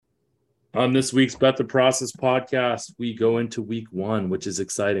On this week's Bet the Process podcast, we go into week one, which is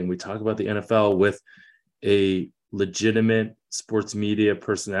exciting. We talk about the NFL with a legitimate sports media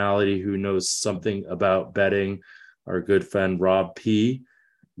personality who knows something about betting, our good friend Rob P.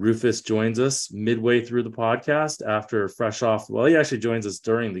 Rufus joins us midway through the podcast after fresh off. Well, he actually joins us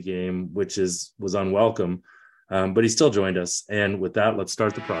during the game, which was unwelcome, but he still joined us. And with that, let's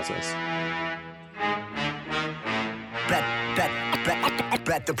start the process.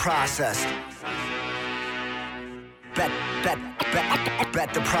 Bet the process.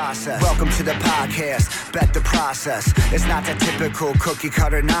 Bet the process. Welcome to the podcast. Bet the process. It's not the typical cookie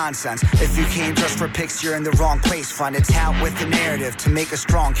cutter nonsense. If you came just for picks, you're in the wrong place. Find a tout with the narrative to make a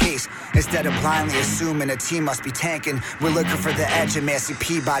strong case. Instead of blindly assuming a team must be tanking, we're looking for the edge in Massey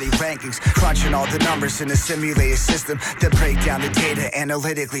Peabody rankings, crunching all the numbers in a simulated system that break down the data,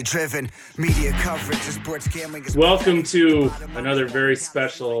 analytically driven. Media coverage of sports gambling is. Welcome to another very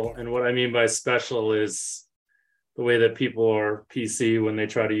special, and what I mean by special is the way that people are PC when they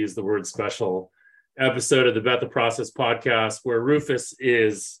try to use the word special, episode of the Bet the Process podcast, where Rufus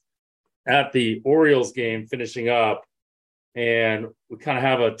is at the Orioles game finishing up, and we kind of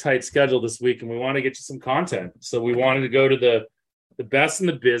have a tight schedule this week, and we want to get you some content. So we wanted to go to the best in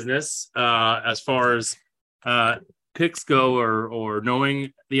the business as far as picks go or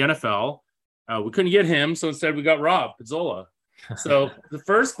knowing the NFL. We couldn't get him, so instead we got Rob Pizzola. So the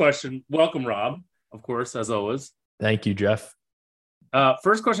first question, welcome, Rob, of course, as always. Thank you, Jeff.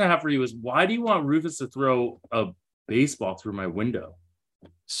 First question I have for you is, why do you want Rufus to throw a baseball through my window?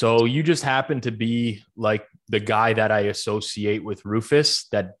 So you just happen to be like the guy that I associate with Rufus,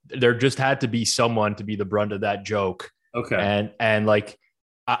 that there just had to be someone to be the brunt of that joke. Okay. And like,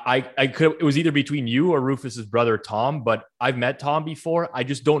 I could, it was either between you or Rufus's brother, Tom, but I've met Tom before. I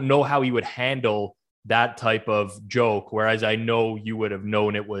just don't know how he would handle that type of joke. Whereas I know you would have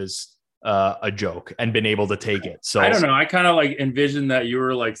known it was a joke and been able to take it. So I don't know. I kind of like envisioned that you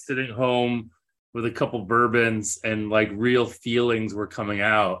were like sitting home with a couple bourbons and like real feelings were coming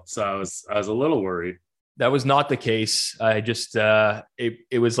out. So I was a little worried. That was not the case. I just,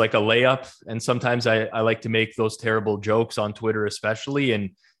 it was like a layup. And sometimes I like to make those terrible jokes on Twitter, especially.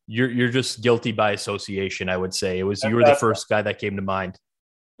 And you're just guilty by association, I would say. You were the first guy that came to mind.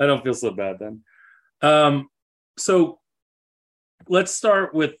 I don't feel so bad then. So let's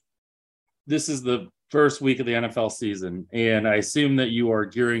start with, this is the first week of the NFL season, and I assume that you are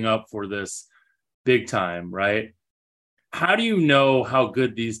gearing up for this big time, right? How do you know how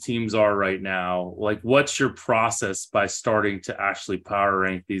good these teams are right now? Like, what's your process by starting to actually power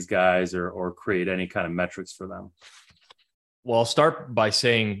rank these guys or create any kind of metrics for them? Well, I'll start by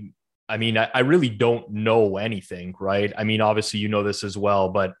saying, I mean, I really don't know anything, right? I mean, obviously, you know this as well,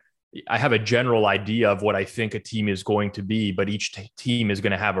 but I have a general idea of what I think a team is going to be, but each team is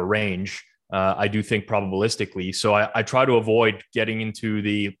going to have a range. I do think probabilistically. So I try to avoid getting into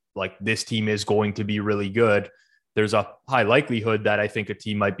the, like, this team is going to be really good. There's a high likelihood that I think a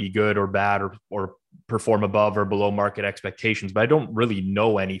team might be good or bad or perform above or below market expectations, but I don't really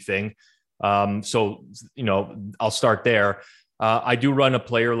know anything. So, you know, I'll start there. I do run a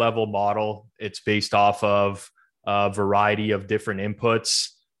player level model. It's based off of a variety of different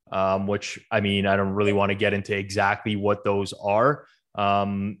inputs, which, I mean, I don't really want to get into exactly what those are.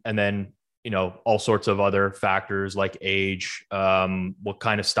 And then, you know, all sorts of other factors like age, what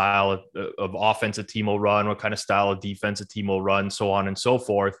kind of style of offense a team will run, what kind of style of defense a team will run, so on and so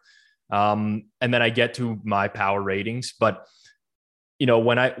forth. And then I get to my power ratings. But, you know,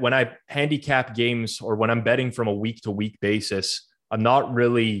 when I handicap games or when I'm betting from a week to week basis, I'm not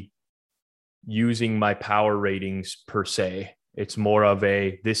really using my power ratings per se. It's more of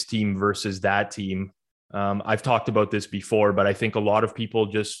this team versus that team. I've talked about this before, but I think a lot of people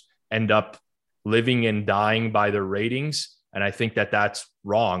just end up living and dying by their ratings. And I think that that's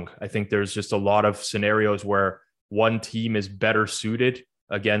wrong. I think there's just a lot of scenarios where one team is better suited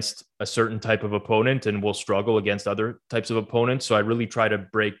against a certain type of opponent and will struggle against other types of opponents. So I really try to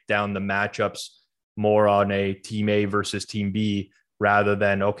break down the matchups more on a team A versus team B, rather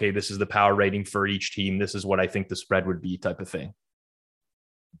than, okay, this is the power rating for each team, this is what I think the spread would be, type of thing.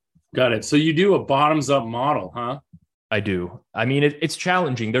 Got it. So you do a bottoms up model, huh? I do. I mean, it's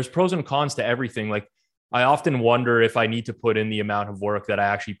challenging. There's pros and cons to everything. Like, I often wonder if I need to put in the amount of work that I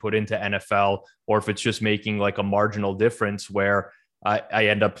actually put into NFL, or if it's just making like a marginal difference where I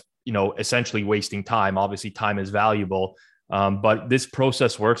end up, you know, essentially wasting time. Obviously, time is valuable, but this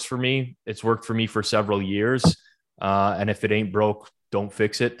process works for me. It's worked for me for several years. And if it ain't broke, don't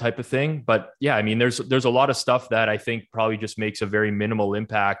fix it, type of thing. But yeah, I mean, there's a lot of stuff that I think probably just makes a very minimal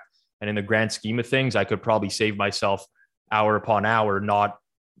impact. And in the grand scheme of things, I could probably save myself hour upon hour, not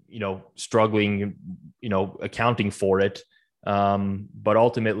struggling, accounting for it. But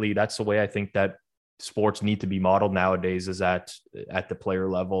ultimately, that's the way I think that sports need to be modeled nowadays, is at the player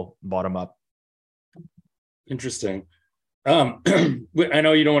level, bottom up. Interesting. I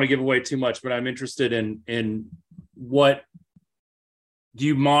know you don't want to give away too much, but I'm interested in what do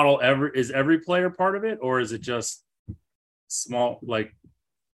you model? Is every player part of it, or is it just small?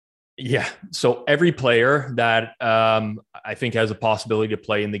 Yeah. So every player that I think has a possibility to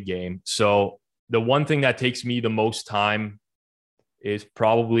play in the game. So the one thing that takes me the most time is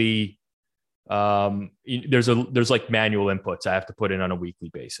probably there's like manual inputs I have to put in on a weekly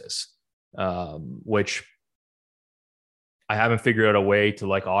basis, which I haven't figured out a way to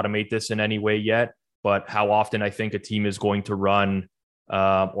automate this in any way yet. But how often I think a team is going to run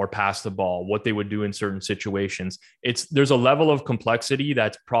or pass the ball, what they would do in certain situations. There's a level of complexity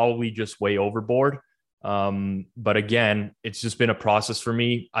that's probably just way overboard. But again, it's just been a process for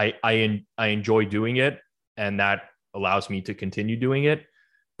me. I enjoy doing it, and that allows me to continue doing it.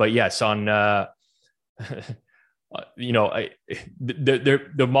 But yes, on the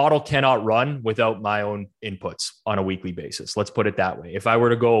model cannot run without my own inputs on a weekly basis. Let's put it that way. If I were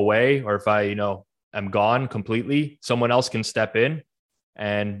to go away, or if I am gone completely, someone else can step in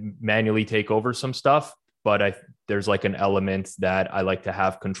and manually take over some stuff. But there's an element that I like to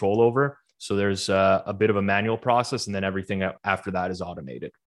have control over. So there's a bit of a manual process, and then everything after that is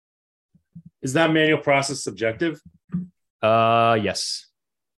automated. Is that manual process subjective? Yes.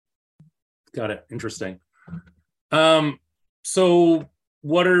 Got it. Interesting. So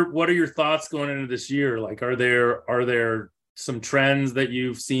what are your thoughts going into this year? Are there some trends that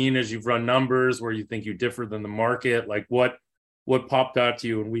you've seen as you've run numbers where you think you differ than the market? What popped out to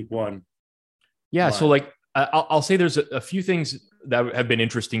you in week one? Yeah. So I'll say there's a few things that have been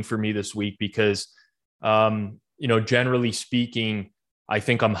interesting for me this week because, generally speaking, I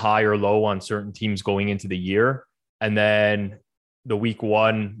think I'm high or low on certain teams going into the year. And then the week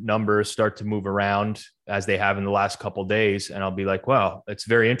one numbers start to move around as they have in the last couple of days. And I'll be like, wow, it's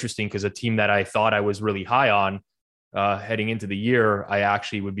very interesting, because a team that I thought I was really high on heading into the year, I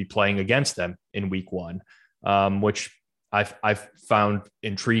actually would be playing against them in week one, which I've found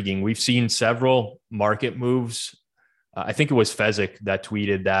intriguing. We've seen several market moves. I think it was Fezzik that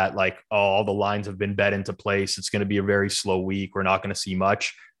tweeted that all the lines have been bet into place. It's going to be a very slow week. We're not going to see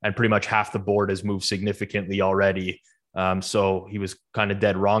much. And pretty much half the board has moved significantly already. So he was kind of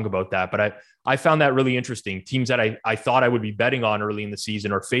dead wrong about that. But I found that really interesting. Teams that I thought I would be betting on early in the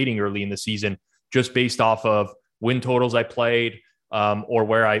season or fading early in the season, just based off of win totals I played, or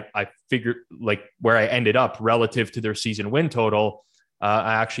where I figured where I ended up relative to their season win total.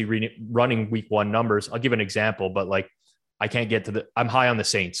 I actually running week one numbers. I'll give an example, but I can't get to I'm high on the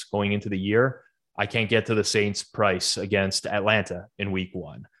Saints going into the year. I can't get to the Saints price against Atlanta in week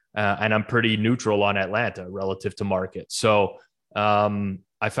one. And I'm pretty neutral on Atlanta relative to market. So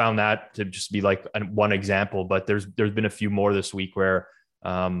I found that to just be one example, but there's been a few more this week where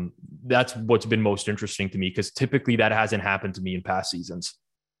that's what's been most interesting to me, because typically that hasn't happened to me in past seasons.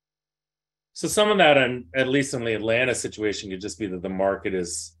 So some of that, at least in the Atlanta situation, could just be that the market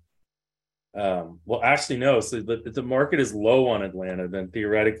is, actually no. So if the market is low on Atlanta, then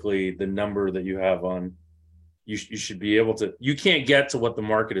theoretically the number that you have on, you should be able to. You can't get to what the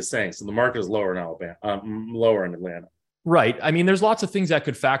market is saying. So the market is lower in Alabama, lower in Atlanta. Right. I mean, there's lots of things that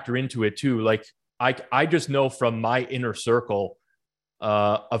could factor into it too. I just know from my inner circle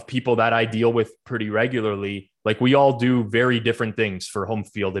of people that I deal with pretty regularly, we all do very different things for home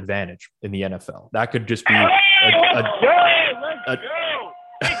field advantage in the NFL. That could just be let's go.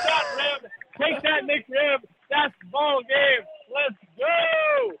 Take that, Rib. Take that, Nick Rib. That's ball game. Let's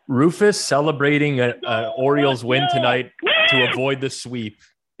go. Rufus celebrating an Orioles win tonight to avoid the sweep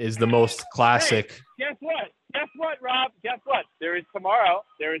is the most classic. Hey, guess what, Rob? Guess what? There is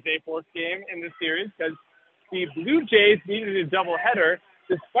a fourth game in this series, because the Blue Jays needed a doubleheader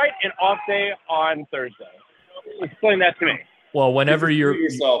despite an off day on Thursday. Explain that to me. Well, whenever you're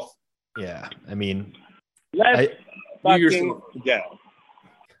yourself. Yeah, I mean, let's fucking go.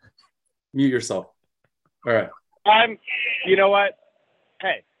 Mute yourself. All right. You know what?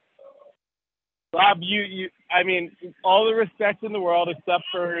 Hey, Rob, I mean, all the respect in the world except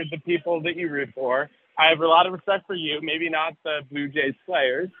for the people that you root for. I have a lot of respect for you, maybe not the Blue Jays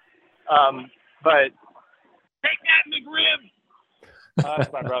players, but take that, McRib.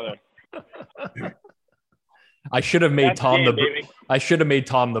 That's my brother. I should have made Tom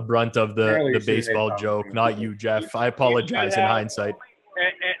the brunt of the baseball joke, not you, Jeff. I apologize in hindsight.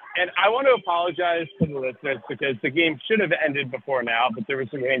 And I want to apologize to the listeners, because the game should have ended before now, but there was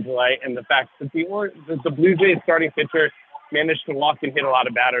some rain delay, and the fact that the Blue Jays starting pitcher manage to walk and hit a lot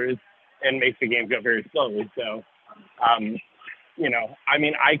of batters and make the game go very slowly. So, you know, I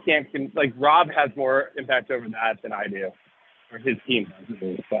mean, I can't, like, Rob has more impact over that than I do, or his team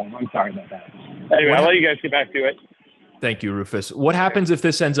does. So I'm sorry about that. Anyway, I'll let you guys get back to it. Thank you, Rufus. What happens if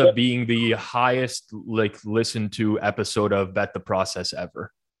this ends up being the highest listened to episode of Bet the Process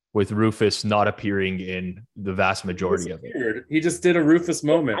ever, with Rufus not appearing in the vast majority of it? He just did a Rufus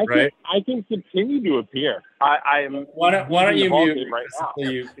moment, right? I can continue to appear. I am. Why don't you mute right now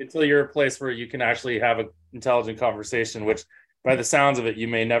until you're a place where you can actually have an intelligent conversation, which by the sounds of it, you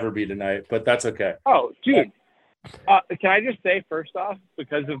may never be tonight, but that's okay. Oh, dude. Can I just say, first off,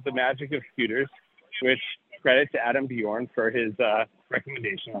 because of the magic of scooters, which credit to Adam Bjorn for his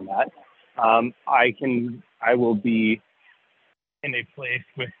recommendation on that, I will be in a place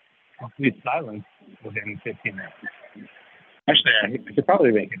with complete silence within 15 minutes. Actually, I could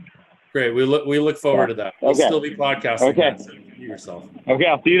probably make it. Great. We look forward to that. We'll still be podcasting. Okay. So you yourself. Okay,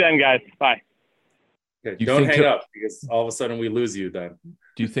 I'll see you then, guys. Bye. Okay. Don't hang up, because all of a sudden we lose you then.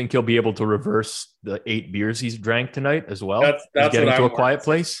 Do you think he'll be able to reverse the 8 beers he's drank tonight as well? That's getting to a quiet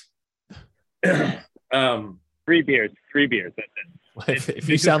place. 3 beers. That's it. If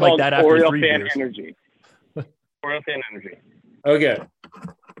you sound like that after Oriole 3 fan beers. energy. Oriole fan energy. Okay.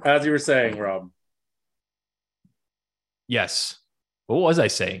 As you were saying, Rob. Yes. What was I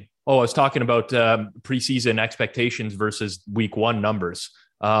saying? Oh, I was talking about preseason expectations versus week 1 numbers.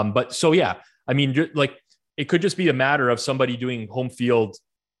 But so, yeah, I mean, like, it could just be a matter of somebody doing home field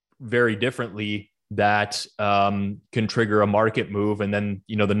very differently that can trigger a market move. And then,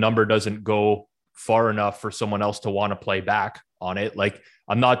 you know, the number doesn't go far enough for someone else to want to play back on it. Like,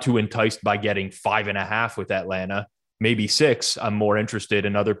 I'm not too enticed by getting 5.5 with Atlanta, maybe 6. I'm more interested,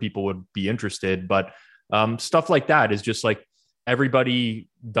 and other people would be interested. But stuff like that is just like, everybody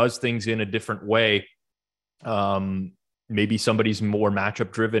does things in a different way. Maybe somebody's more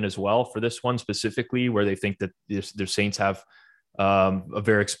matchup driven as well for this one specifically, where they think that their Saints have a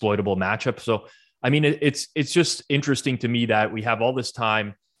very exploitable matchup. So, I mean, it's just interesting to me that we have all this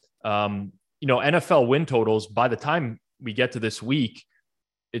time. You know, NFL win totals, by the time we get to this week,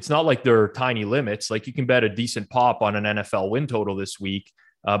 it's not like they're tiny limits. Like, you can bet a decent pop on an NFL win total this week.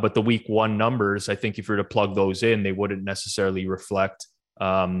 But the week 1 numbers, I think if you were to plug those in, they wouldn't necessarily reflect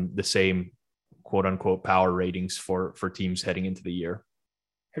the same quote unquote power ratings for teams heading into the year.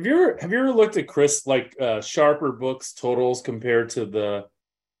 Have you ever looked at Chris, like sharper books totals compared to the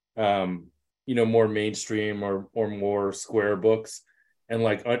you know, more mainstream or more square books, and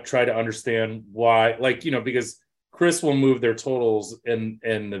like try to understand why, like, you know, because Chris will move their totals and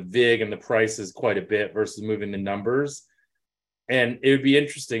the VIG and the prices quite a bit versus moving the numbers. And it would be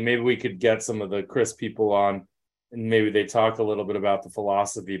interesting. Maybe we could get some of the Chris people on, and maybe they talk a little bit about the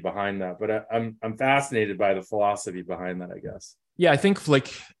philosophy behind that. But I'm fascinated by the philosophy behind that, I guess. Yeah, I think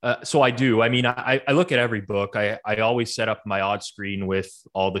like, so I do. I mean, I look at every book. I always set up my odds screen with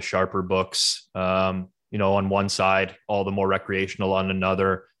all the sharper books, you know, on one side, all the more recreational on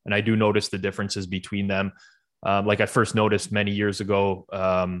another. And I do notice the differences between them. Like, I first noticed many years ago,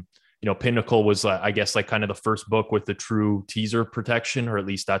 you know, Pinnacle was, I guess, like kind of the first book with the true teaser protection, or at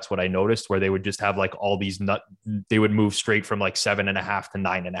least that's what I noticed, where they would just have like all these they would move straight from like 7.5 to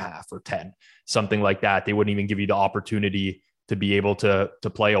 9.5 or 10, something like that. They wouldn't even give you the opportunity to be able to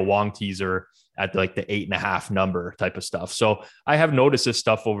play a Wong teaser at like the 8.5 number type of stuff. So I have noticed this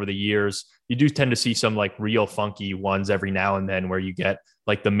stuff over the years. You do tend to see some like real funky ones every now and then, where you get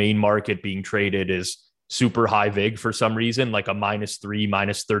like the main market being traded is super high VIG for some reason, like a -3,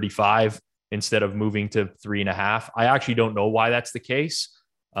 -35, instead of moving to 3.5. I actually don't know why that's the case.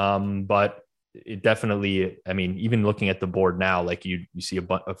 But it definitely, I mean, even looking at the board now, like you see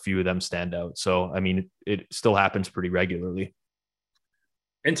a few of them stand out. So, I mean, it still happens pretty regularly.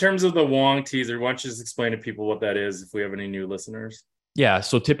 In terms of the Wong teaser, why don't you just explain to people what that is, if we have any new listeners? Yeah.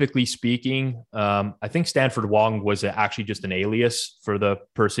 So typically speaking, I think Stanford Wong was actually just an alias for the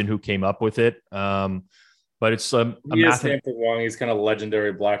person who came up with it. But it's Stanford Wong. He's kind of a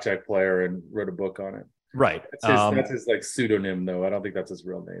legendary blackjack player and wrote a book on it. Right. That's his like pseudonym, though. I don't think that's his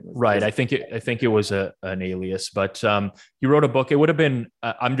real name. Right. I think it was an alias, but he wrote a book. It would have been.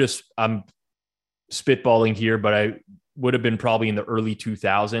 I'm spitballing here, but I would have been probably in the early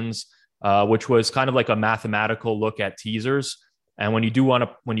 2000s, which was kind of like a mathematical look at teasers. And when you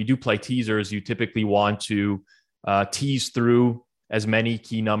do play teasers, you typically want to tease through as many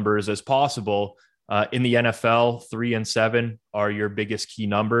key numbers as possible. In the NFL, 3 and 7 are your biggest key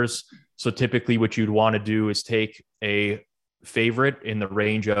numbers. So typically what you'd want to do is take a favorite in the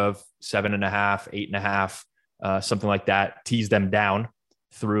range of 7.5, 8.5, something like that, tease them down.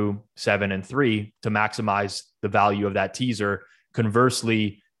 through 7 and 3 to maximize the value of that teaser.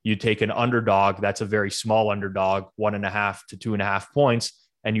 Conversely, you take an underdog that's a very small underdog, 1.5 to 2.5 points,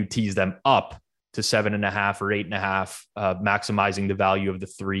 and you tease them up to 7.5 or 8.5, maximizing the value of the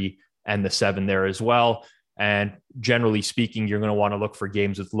 3 and the 7 there as well. And generally speaking, you're going to want to look for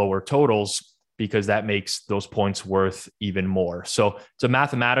games with lower totals because that makes those points worth even more. So it's a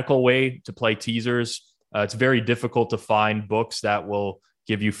mathematical way to play teasers. It's very difficult to find books that will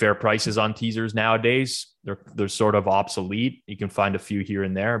give you fair prices on teasers nowadays. They're sort of obsolete. You can find a few here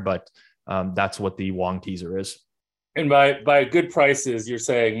and there, but that's what the Wong teaser is. And by good prices, you're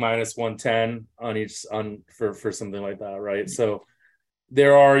saying minus 110 for something like that, right? So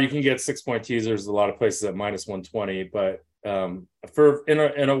you can get 6-point teasers a lot of places at minus 120, but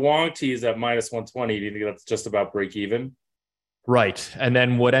in a Wong tease at minus 120, do you think that's just about break even? Right. And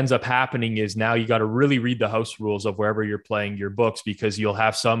then what ends up happening is now you got to really read the house rules of wherever you're playing your books, because you'll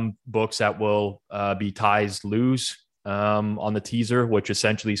have some books that will be ties lose on the teaser, which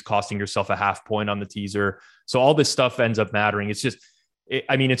essentially is costing yourself a 0.5 point on the teaser. So all this stuff ends up mattering. It's just,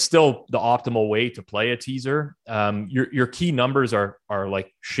 it's still the optimal way to play a teaser. Your key numbers are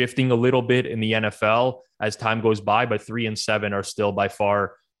like shifting a little bit in the NFL as time goes by, but 3 and 7 are still by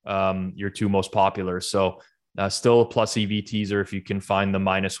far your two most popular. So still a plus EV teaser if you can find the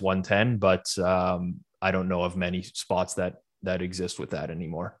minus 110, but I don't know of many spots that exist with that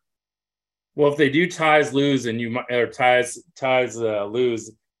anymore. Well, if they do ties lose and ties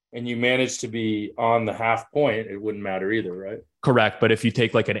lose and you manage to be on the 0.5 point, it wouldn't matter either, right? Correct. But if you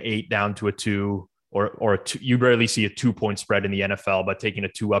take like an 8 down to a 2 or a 2, you rarely see a 2-point spread in the NFL, but taking a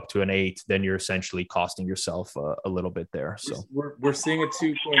 2 up to an 8, then you're essentially costing yourself a little bit there. So we're seeing a 2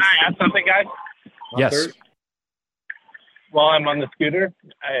 point. Can I ask something, guys? Yes. While I'm on the scooter,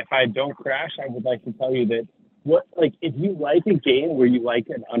 if I don't crash, I would like to tell you that if you like a game where you like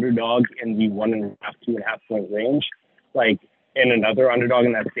an underdog in the 1.5, 2.5 point range, like in another underdog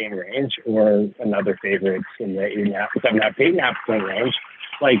in that same range, or another favorite in the 8.5, 7.5, 8.5 point range,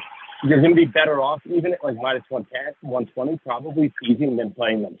 like you're going to be better off even at like minus 110, 120, probably teasing than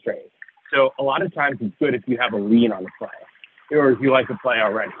playing them straight. So a lot of times it's good if you have a lean on the play, or if you like the play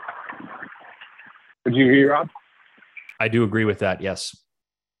already. Would you agree, Rob? I do agree with that. Yes.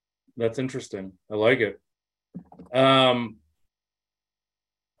 That's interesting. I like it.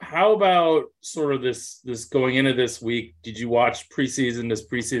 How about sort of this going into this week? Did you watch preseason? Does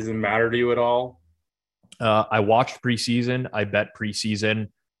preseason matter to you at all? I watched preseason. I bet preseason.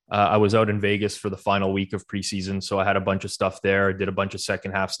 I was out in Vegas for the final week of preseason, so I had a bunch of stuff there. I did a bunch of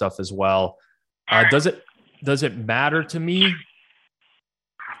second half stuff as well. Does it matter to me?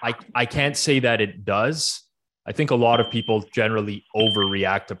 I can't say that it does. I think a lot of people generally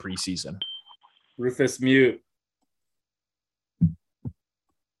overreact to preseason. Rufus mute.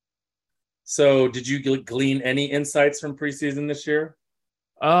 So did you glean any insights from preseason this year?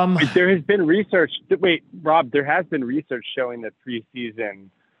 There has been research. Wait, Rob, there has been research showing that preseason,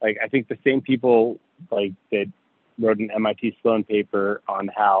 like I think the same people like that wrote an MIT Sloan paper on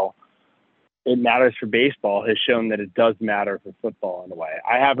how it matters for baseball has shown that it does matter for football in a way.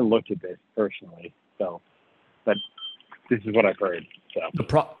 I haven't looked at this personally, but this is what I've heard. So.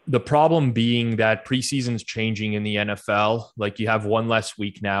 The problem being that preseason's changing in the NFL. Like you have one less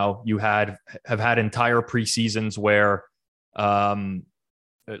week now. You have had entire preseasons where,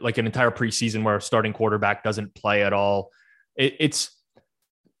 like an entire preseason where a starting quarterback doesn't play at all.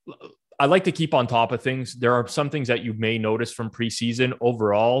 I like to keep on top of things. There are some things that you may notice from preseason.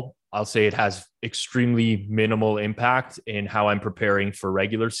 Overall, I'll say it has extremely minimal impact in how I'm preparing for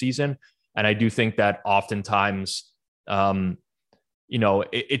regular season. And I do think that oftentimes,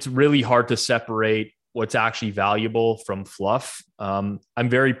 it's really hard to separate what's actually valuable from fluff. I'm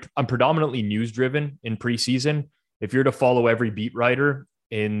predominantly news driven in preseason. If you're to follow every beat writer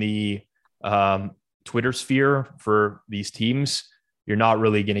in the Twitter sphere for these teams, you're not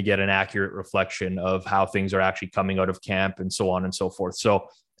really going to get an accurate reflection of how things are actually coming out of camp and so on and so forth. So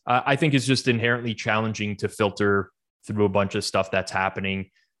I think it's just inherently challenging to filter through a bunch of stuff that's happening.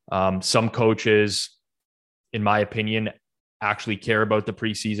 Some coaches, in my opinion, actually care about the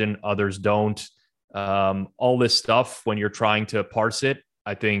preseason. Others don't. All this stuff, when you're trying to parse it,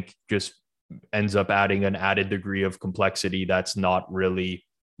 I think just ends up adding an added degree of complexity that's not really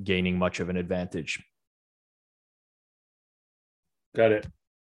gaining much of an advantage. Got it.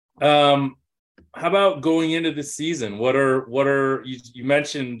 How about going into the season? What are you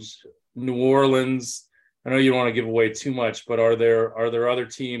mentioned New Orleans? I know you don't want to give away too much, but are there other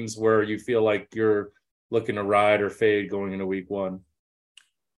teams where you feel like you're looking to ride or fade going into week one?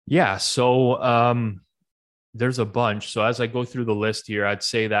 Yeah. So there's a bunch. So as I go through the list here, I'd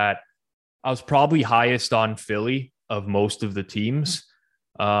say that I was probably highest on Philly of most of the teams.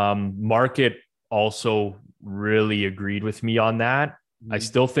 Market also really agreed with me on that. I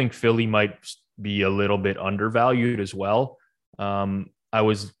still think Philly might be a little bit undervalued as well. I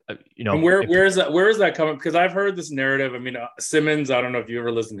was, and where is that coming? Because I've heard this narrative. I mean, Simmons, I don't know if you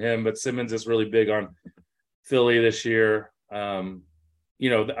ever listened to him, but Simmons is really big on Philly this year. I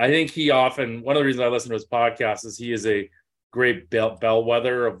think he often, one of the reasons I listen to his podcast is he is a great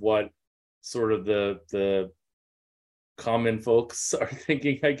bellwether of what sort of the common folks are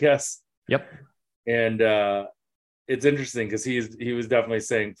thinking, I guess. Yep. And it's interesting because he was definitely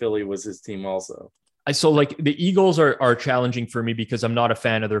saying Philly was his team also. So like the Eagles are challenging for me because I'm not a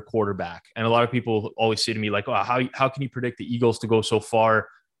fan of their quarterback. And a lot of people always say to me like, oh, how can you predict the Eagles to go so far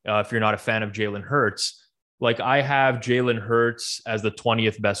if you're not a fan of Jalen Hurts? Like I have Jalen Hurts as the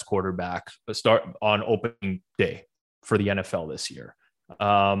 20th best quarterback start on opening day for the NFL this year.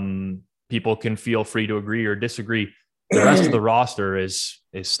 People can feel free to agree or disagree. The rest of the roster is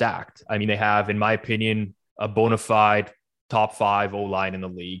stacked. I mean, they have, in my opinion, a bona fide top 5 O-line in the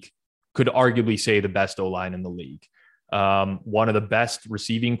league. Could arguably say the best O-line in the league. One of the best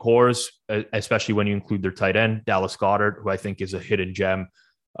receiving cores, especially when you include their tight end, Dallas Goedert, who I think is a hidden gem.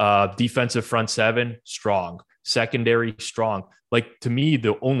 Defensive front 7, strong. Secondary, strong. Like to me,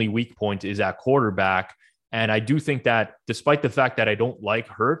 the only weak point is at quarterback. And I do think that despite the fact that I don't like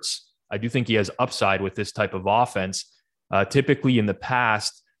Hurts, I do think he has upside with this type of offense. Typically in the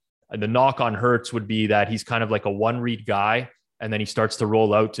past, the knock on Hurts would be that he's kind of like a one-read guy, and then he starts to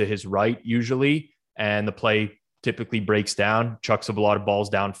roll out to his right usually, and the play typically breaks down, chucks a lot of balls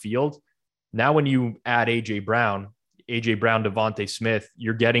downfield. Now when you add A.J. Brown, Devontae Smith,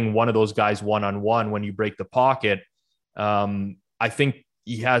 you're getting one of those guys one-on-one when you break the pocket. I think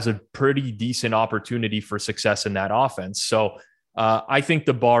he has a pretty decent opportunity for success in that offense. So I think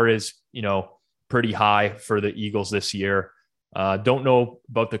the bar is, pretty high for the Eagles this year. Don't know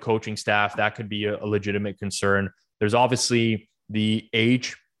about the coaching staff. That could be a legitimate concern. There's obviously the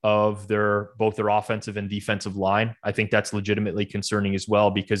age of both their offensive and defensive line. I think that's legitimately concerning as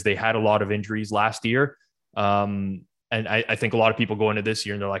well because they had a lot of injuries last year. And I think a lot of people go into this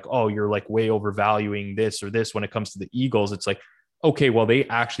year and they're like, oh, you're like way overvaluing this or this when it comes to the Eagles. It's like, okay, well, they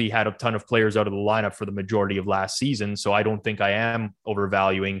actually had a ton of players out of the lineup for the majority of last season. So I don't think I am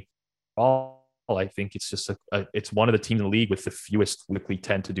overvaluing all. I think it's just it's one of the teams in the league with the fewest weekly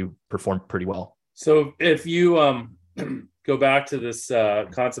tend to perform pretty well. So if you go back to this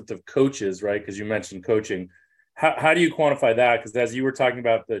concept of coaches, right? Because you mentioned coaching, how do you quantify that? Because as you were talking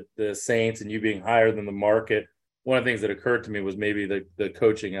about the Saints and you being higher than the market, one of the things that occurred to me was maybe the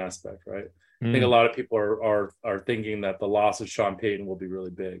coaching aspect, right? I think a lot of people are thinking that the loss of Sean Payton will be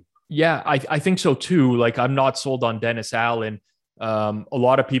really big. Yeah, I think so too. Like I'm not sold on Dennis Allen. A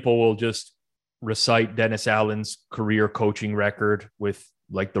lot of people will just recite Dennis Allen's career coaching record with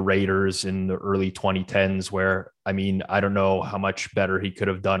like the Raiders in the early 2010s, where, I mean, I don't know how much better he could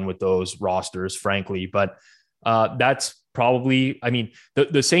have done with those rosters, frankly, but that's probably, I mean,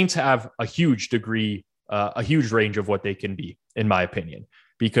 the Saints have a huge degree, a huge range of what they can be, in my opinion,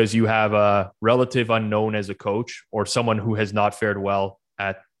 because you have a relative unknown as a coach or someone who has not fared well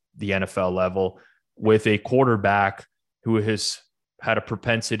at the NFL level with a quarterback who has had a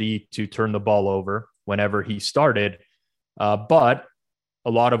propensity to turn the ball over whenever he started. But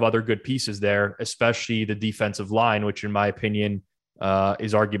a lot of other good pieces there, especially the defensive line, which in my opinion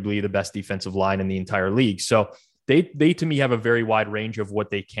is arguably the best defensive line in the entire league. So they to me have a very wide range of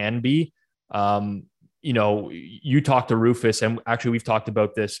what they can be. You talked to Rufus, and actually we've talked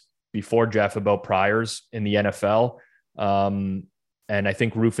about this before, Jeff, about priors in the NFL. And I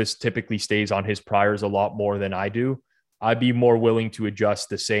think Rufus typically stays on his priors a lot more than I do. I'd be more willing to adjust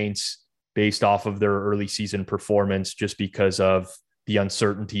the Saints based off of their early season performance just because of the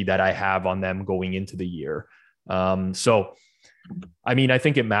uncertainty that I have on them going into the year. So, I mean, I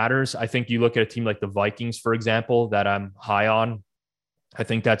think it matters. I think you look at a team like the Vikings, for example, that I'm high on. I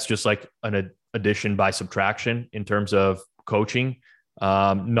think that's just like an addition by subtraction in terms of coaching.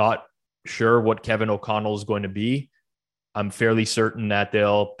 Not sure what Kevin O'Connell is going to be. I'm fairly certain that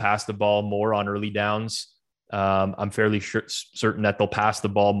they'll pass the ball more on early downs. I'm fairly certain that they'll pass the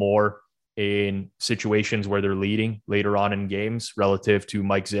ball more in situations where they're leading later on in games relative to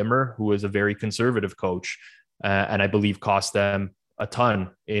Mike Zimmer, who is a very conservative coach. And I believe cost them a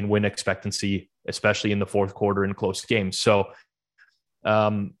ton in win expectancy, especially in the fourth quarter in close games. So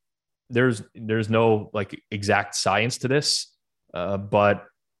there's no like exact science to this. But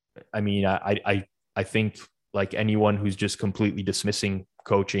I mean, I think like anyone who's just completely dismissing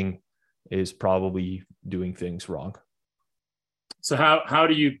coaching is probably doing things wrong. So how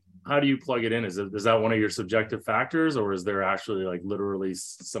do you plug it in? Is that one of your subjective factors, or is there actually like literally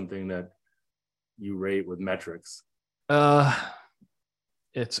something that you rate with metrics?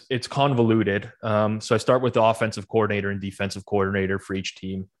 It's convoluted. So I start with the offensive coordinator and defensive coordinator for each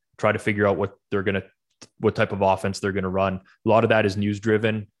team, try to figure out what type of offense they're going to run. A lot of that is news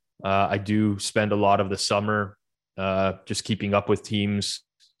driven. I do spend a lot of the summer just keeping up with teams,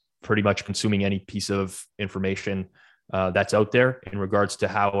 pretty much consuming any piece of information that's out there in regards to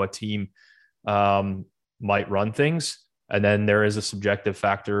how a team might run things. And then there is a subjective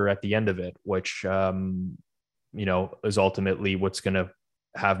factor at the end of it, which, is ultimately what's going to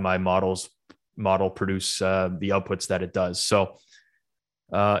have my model produce the outputs that it does. So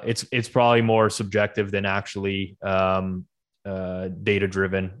it's probably more subjective than actually data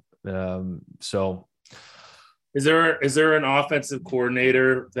driven. So is there an offensive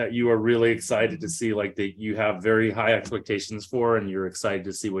coordinator that you are really excited to see, like that you have very high expectations for, and you're excited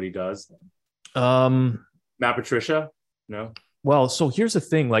to see what he does? Matt Patricia? No. Well, so here's the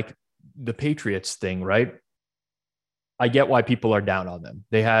thing, like the Patriots thing, right? I get why people are down on them.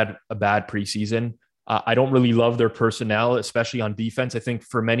 They had a bad preseason. I don't really love their personnel, especially on defense. I think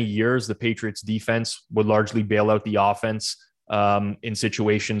for many years, the Patriots defense would largely bail out the offense in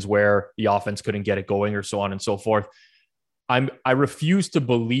situations where the offense couldn't get it going, or so on and so forth. I refuse to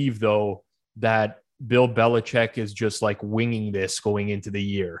believe, though, that Bill Belichick is just like winging this going into the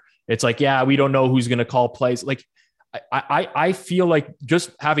year. It's like, yeah, we don't know who's going to call plays. Like, I feel like,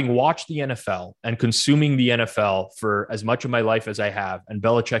 just having watched the NFL and consuming the NFL for as much of my life as I have, and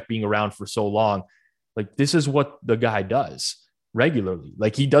Belichick being around for so long, like, this is what the guy does regularly.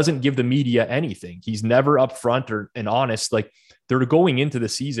 Like, he doesn't give the media anything. He's never upfront and honest. Like, they're going into the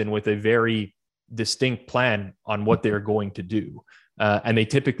season with a very distinct plan on what they're going to do. And they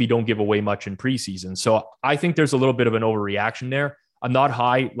typically don't give away much in preseason. So I think there's a little bit of an overreaction there. I'm not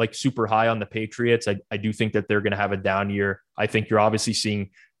super high on the Patriots. I do think that they're going to have a down year. I think you're obviously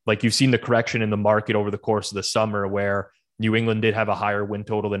seeing, like, you've seen the correction in the market over the course of the summer, where New England did have a higher win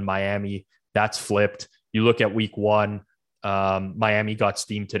total than Miami. That's flipped. You look at week one, Miami got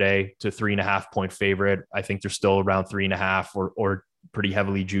steamed today to 3.5-point favorite. I think they're still around 3.5 or pretty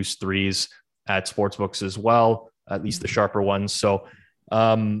heavily juiced threes at sportsbooks as well, at least the sharper ones. So,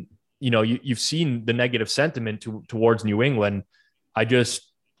 you've seen the negative sentiment towards New England. I just,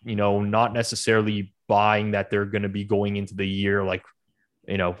 not necessarily buying that they're going to be going into the year like,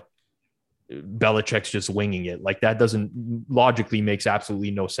 Belichick's just winging it. Like, that doesn't logically makes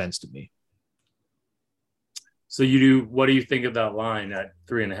absolutely no sense to me. So what do you think of that line at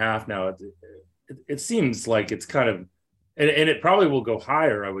 3.5 now? It seems like it's kind of, and it probably will go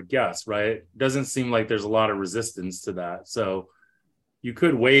higher, I would guess, right? It doesn't seem like there's a lot of resistance to that. So you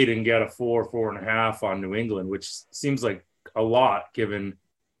could wait and get a 4.5 on New England, which seems like a lot given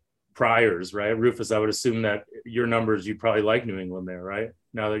priors, right? Rufus, I would assume that your numbers, you probably like New England there, right?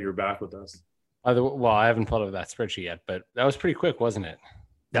 Now that you're back with us. Well, I haven't pulled up that spreadsheet yet, but that was pretty quick, wasn't it?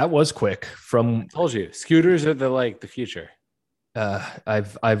 That was quick. I told you, scooters are the future. I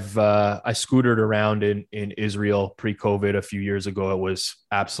scootered around in Israel pre-COVID a few years ago. It was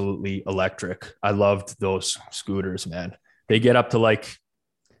absolutely electric. I loved those scooters, man. They get up to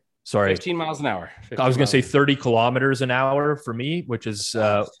 15 miles an hour. I was going to say 30 kilometers an hour for me, which is,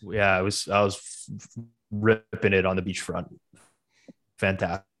 I was ripping it on the beachfront.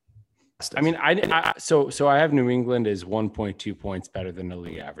 Fantastic. I mean, so I have New England is 1.2 points better than the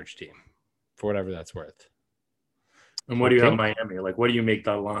league average team, for whatever that's worth. And what do you have Miami? Like, what do you make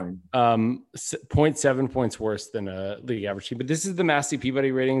that line? 0.7 points worse than a league average team. But this is the Massey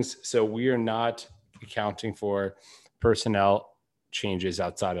Peabody ratings, so we are not accounting for personnel changes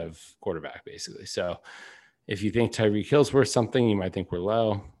outside of quarterback, basically. So if you think Tyreek Hill's worth something, you might think we're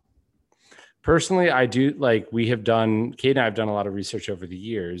low. Personally, I do Kate and I have done a lot of research over the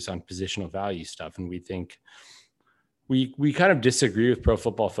years on positional value stuff. And we think we kind of disagree with Pro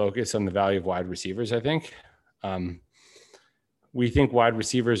Football Focus on the value of wide receivers. I think we think wide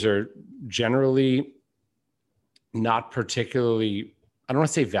receivers are generally not particularly, I don't want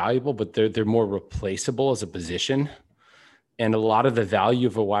to say valuable, but they're more replaceable as a position. And a lot of the value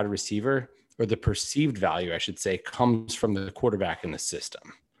of a wide receiver, or the perceived value, I should say, comes from the quarterback in the system.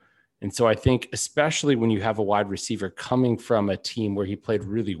 And so I think, especially when you have a wide receiver coming from a team where he played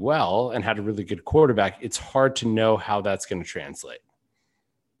really well and had a really good quarterback, it's hard to know how that's going to translate.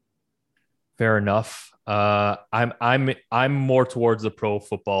 Fair enough. I'm more towards the Pro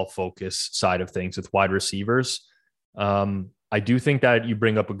Football Focus side of things with wide receivers. I do think that you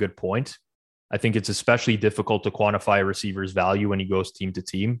bring up a good point. I think it's especially difficult to quantify a receiver's value when he goes team to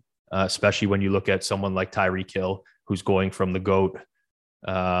team. especially when you look at someone like Tyreek Hill, who's going from the GOAT.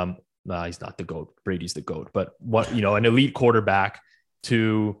 No, he's not the GOAT. Brady's the GOAT, but an elite quarterback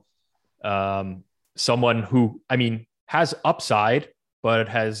to someone who, I mean, has upside, but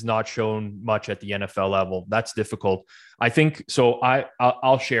has not shown much at the NFL level. That's difficult. I think so.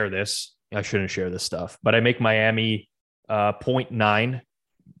 I'll share this. I shouldn't share this stuff, but I make Miami 0.9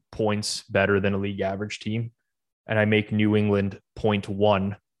 points better than a league average team, and I make New England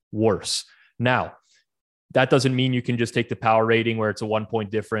 0.1 worse. Now, that doesn't mean you can just take the power rating where it's a 1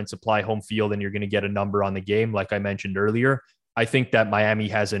 point difference, apply home field, and you're going to get a number on the game. Like I mentioned earlier, I think that Miami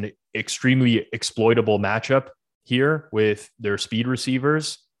has an extremely exploitable matchup here with their speed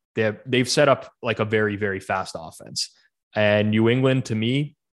receivers. They've set up like a very, very fast offense. And New England, to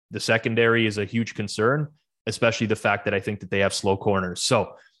me, the secondary is a huge concern, especially the fact that I think that they have slow corners.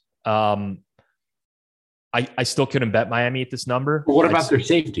 So I still couldn't bet Miami at this number. But what about their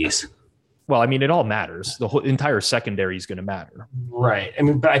safeties? Well, I mean, it all matters. The whole entire secondary is going to matter. Right. I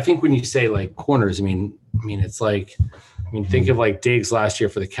mean, but I think when you say like corners, I mean, it's like, think of like Diggs last year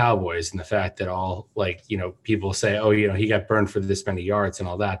for the Cowboys and the fact that all like, people say, oh, he got burned for this many yards and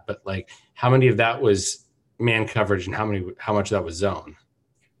all that. But like, how many of that was man coverage and how much of that was zone?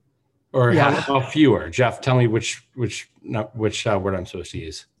 Or how fewer? Jeff, tell me which word I'm supposed to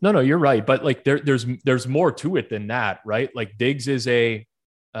use. No, you're right. But like there's more to it than that, right? Like Diggs is he's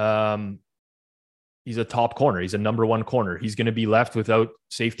a top corner. He's a number one corner. He's going to be left without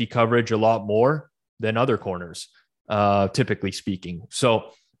safety coverage a lot more than other corners, typically speaking.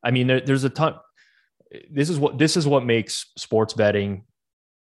 So, I mean, there's a ton. This is what makes sports betting,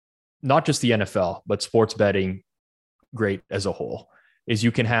 not just the NFL, but sports betting great as a whole, is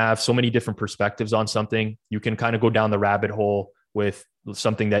you can have so many different perspectives on something. You can kind of go down the rabbit hole with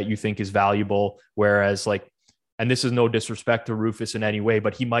something that you think is valuable. Whereas like, and this is no disrespect to Rufus in any way,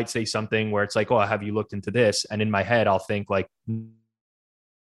 but he might say something where it's like, oh, have you looked into this? And in my head, I'll think like,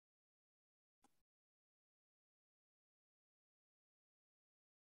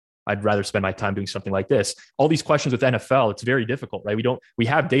 I'd rather spend my time doing something like this. All these questions with NFL, it's very difficult, right? We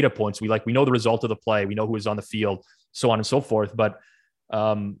have data points. We know the result of the play. We know who is on the field, so on and so forth. But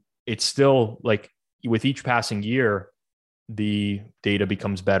it's still like with each passing year, the data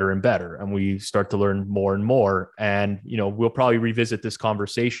becomes better and better, and we start to learn more and more. And, we'll probably revisit this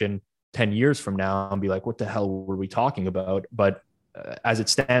conversation 10 years from now and be like, what the hell were we talking about? But as it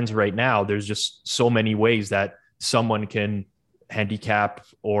stands right now, there's just so many ways that someone can handicap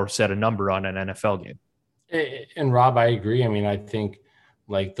or set a number on an NFL game. And Rob, I agree. I mean, I think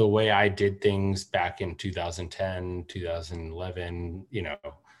like the way I did things back in 2010, 2011,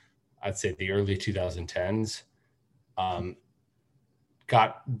 I'd say the early 2010s,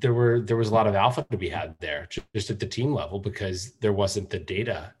 there was a lot of alpha to be had there just at the team level because there wasn't the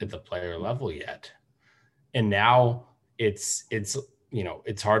data at the player level yet. And now it's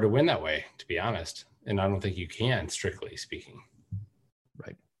hard to win that way, to be honest. And I don't think you can, strictly speaking.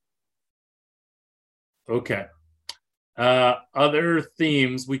 Right. Okay. Other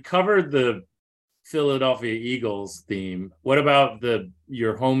themes. We covered the Philadelphia Eagles theme. What about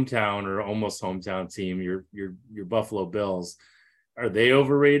your hometown or almost hometown team, your Buffalo Bills? Are they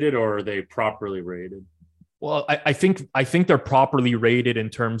overrated or are they properly rated? Well, I think they're properly rated in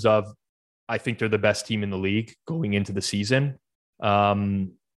terms of, I think they're the best team in the league going into the season.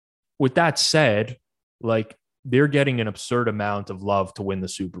 With that said, like they're getting an absurd amount of love to win the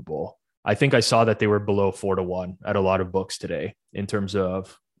Super Bowl. I think I saw that they were below 4-1 at a lot of books today in terms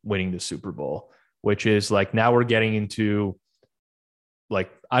of winning the Super Bowl, which is like, now we're getting into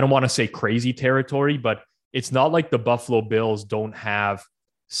like, I don't want to say crazy territory, but it's not like the Buffalo Bills don't have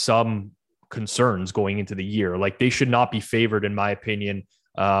some concerns going into the year. Like they should not be favored, in my opinion,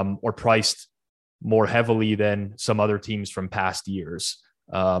 or priced more heavily than some other teams from past years.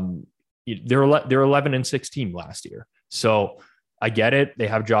 They're 11-6 team last year. So I get it. They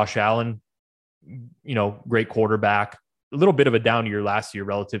have Josh Allen, great quarterback, a little bit of a down year last year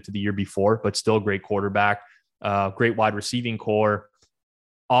relative to the year before, but still great quarterback, great wide receiving core.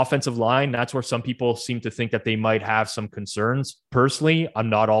 Offensive line, that's where some people seem to think that they might have some concerns. Personally, I'm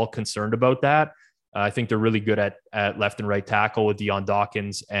not all concerned about that. I think they're really good at left and right tackle with Deion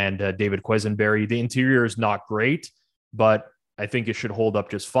Dawkins and David Quisenberry. The interior is not great, but I think it should hold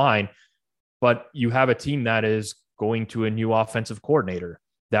up just fine. But you have a team that is going to a new offensive coordinator.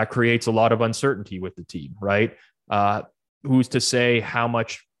 That creates a lot of uncertainty with the team, right? Who's to say how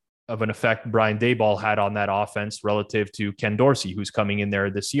much of an effect Brian Daboll had on that offense relative to Ken Dorsey, who's coming in there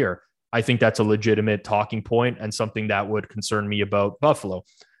this year? I think that's a legitimate talking point and something that would concern me about Buffalo.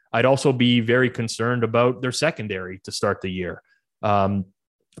 I'd also be very concerned about their secondary to start the year.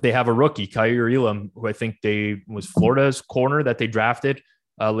 they have a rookie, Kaiir Elam, who I think was Florida's corner that they drafted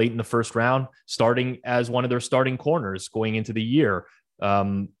late in the first round, starting as one of their starting corners going into the year.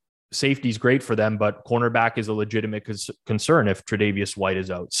 Safety is great for them, but cornerback is a legitimate concern if Tre'Davious White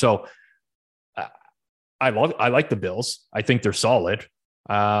is out. So I like the Bills. I think they're solid.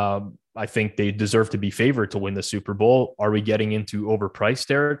 I think they deserve to be favored to win the Super Bowl. Are we getting into overpriced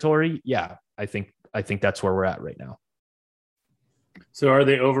territory? Yeah, I think that's where we're at right now. So are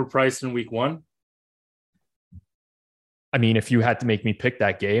they overpriced in week 1? I mean, if you had to make me pick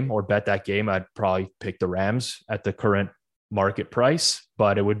that game or bet that game, I'd probably pick the Rams at the current market price,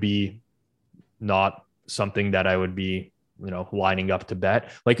 but it would be not something that I would be, lining up to bet.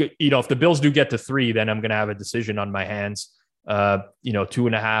 Like, if the Bills do get to 3, then I'm going to have a decision on my hands.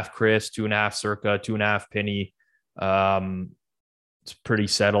 2.5 Chris, 2.5 Circa, 2.5 Penny. It's pretty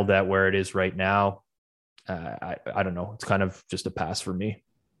settled at where it is right now. I don't know. It's kind of just a pass for me.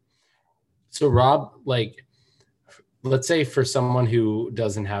 So Rob, let's say for someone who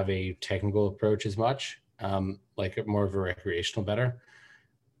doesn't have a technical approach as much, like more of a recreational bettor,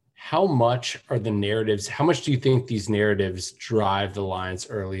 how much are the narratives? How much do you think these narratives drive the lines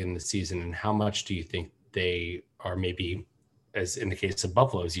early in the season? And how much do you think they are maybe, as in the case of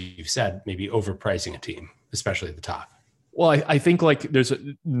Buffalo, as you've said, maybe overpricing a team, especially at the top? Well, I think there's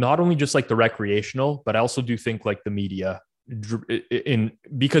not only just the recreational, but I also do think the media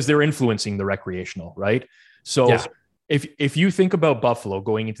because they're influencing the recreational, right? So yeah. If you think about Buffalo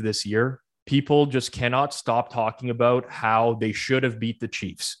going into this year, people just cannot stop talking about how they should have beat the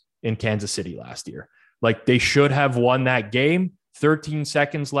Chiefs in Kansas City last year. They should have won that game. 13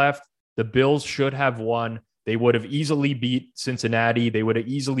 seconds left. The Bills should have won. They would have easily beat Cincinnati. They would have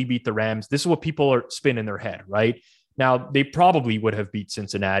easily beat the Rams. This is what people are spinning in their head, right? Now, they probably would have beat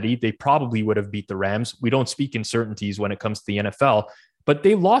Cincinnati. They probably would have beat the Rams. We don't speak in certainties when it comes to the NFL, but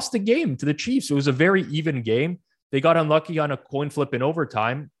they lost the game to the Chiefs. It was a very even game. They got unlucky on a coin flip in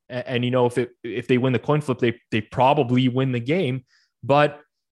overtime. And if they win the coin flip, they probably win the game. But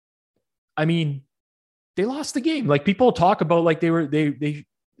I mean, they lost the game. People talk about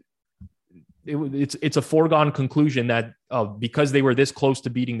it's a foregone conclusion that because they were this close to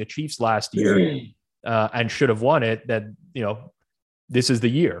beating the Chiefs last year and should have won it, that this is the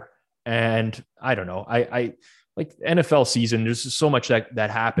year. And I don't know. I NFL season. There's just so much that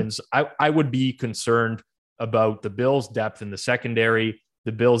happens. I would be concerned about the Bills' depth in the secondary,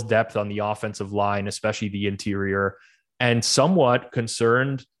 the Bills' depth on the offensive line, especially the interior, and somewhat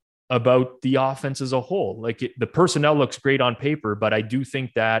concerned about the offense as a whole. The personnel looks great on paper, but I do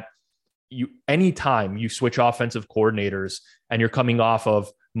think that anytime you switch offensive coordinators and you're coming off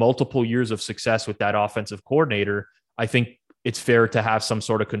of multiple years of success with that offensive coordinator, I think it's fair to have some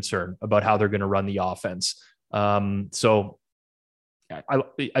sort of concern about how they're going to run the offense. So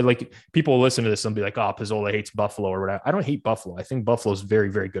I like people will listen to this and be like, oh, Pizzola hates Buffalo or whatever. I don't hate Buffalo. I think Buffalo's a very,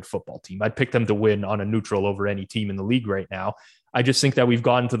 very good football team. I'd pick them to win on a neutral over any team in the league right now. I just think that we've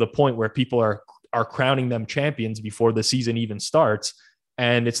gotten to the point where people are crowning them champions before the season even starts.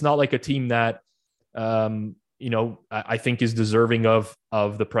 And it's not like a team that, I think is deserving of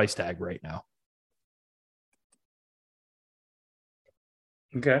the price tag right now.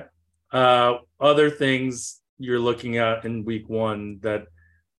 Okay. Other things you're looking at in week 1 that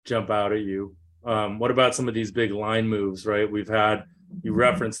jump out at you. What about some of these big line moves, right? You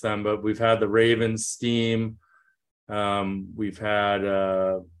referenced them, but we've had the Ravens steam. We've had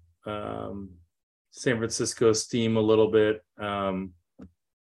San Francisco steam a little bit.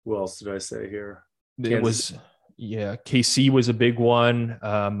 Who else did I say here? KC was a big one.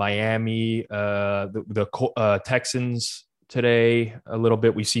 Miami, the Texans today a little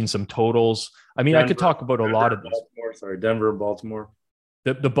bit. We've seen some totals. I mean, I could talk about a lot of this. Denver and Baltimore.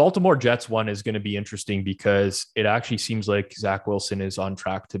 The Baltimore Jets one is going to be interesting because it actually seems like Zach Wilson is on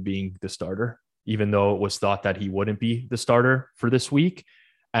track to being the starter, even though it was thought that he wouldn't be the starter for this week.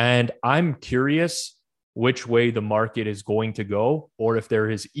 And I'm curious which way the market is going to go, or if there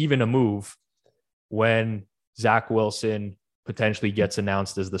is even a move when Zach Wilson potentially gets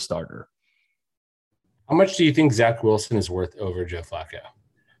announced as the starter. How much do you think Zach Wilson is worth over Joe Flacco?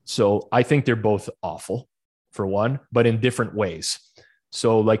 So I think they're both awful, for one, but in different ways.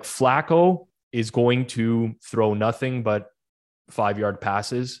 So Flacco is going to throw nothing but 5-yard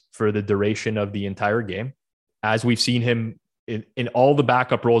passes for the duration of the entire game. As we've seen him in all the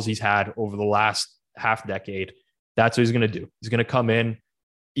backup roles he's had over the last half decade, that's what he's going to do. He's going to come in.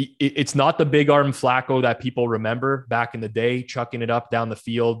 It's not the big arm Flacco that people remember back in the day, chucking it up down the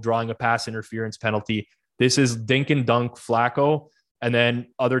field, drawing a pass interference penalty. This is dink and dunk Flacco. And then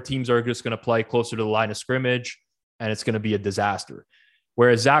other teams are just going to play closer to the line of scrimmage, and it's going to be a disaster.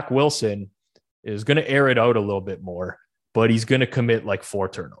 Whereas Zach Wilson is going to air it out a little bit more, but he's going to commit like 4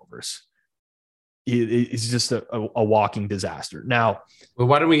 turnovers. It's just a walking disaster. Now, well,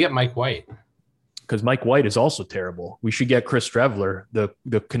 why don't we get Mike White? Because Mike White is also terrible. We should get Chris Streveler,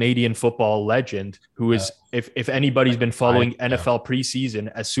 the Canadian football legend, who is, if anybody's been following NFL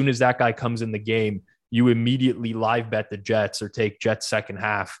preseason, as soon as that guy comes in the game, you immediately live bet the Jets or take Jets second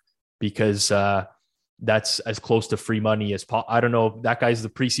half, because that's as close to free money as I don't know. That guy's the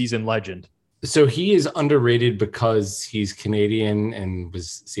preseason legend. So he is underrated because he's Canadian and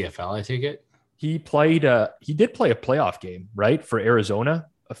was CFL, I take it. He did play a playoff game, right, for Arizona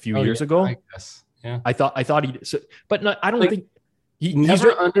a few years ago. I guess. Yeah. I thought he, so, but no, I don't think he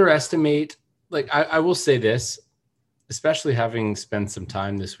never underestimate. Like I will say this, especially having spent some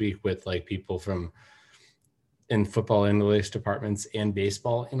time this week with like people from in football analytics departments and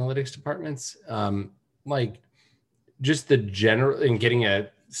baseball analytics departments, like just the general and getting a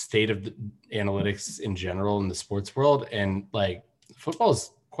state of the analytics in general in the sports world, and like football is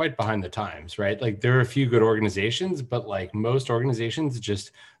quite behind the times, right? Like there are a few good organizations, but like most organizations,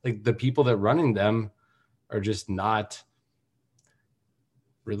 just like the people that running them are just not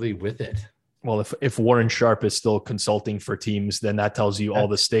really with it. Well, if Warren Sharp is still consulting for teams, then that tells you all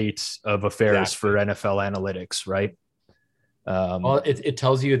the states of affairs for NFL analytics, right? Well, it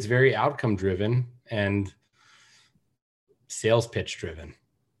tells you it's very outcome driven and sales pitch driven.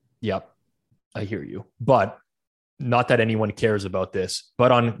 Yep. I hear you. But not that anyone cares about this,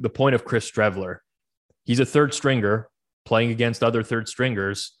 but on the point of Chris Streveler, he's a third stringer playing against other third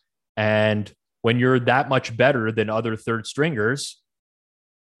stringers. And when you're that much better than other third stringers,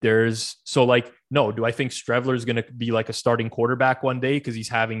 do I think Streveler is going to be like a starting quarterback one day because he's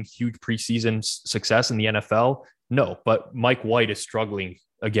having huge preseason success in the NFL? No, but Mike White is struggling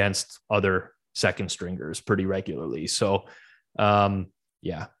against other second stringers pretty regularly. So, the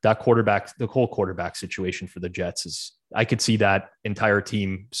whole quarterback situation for the Jets is, I could see that entire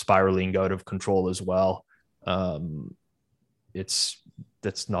team spiraling out of control as well. That's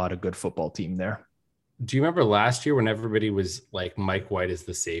not a good football team there. Do you remember last year when everybody was like, Mike White is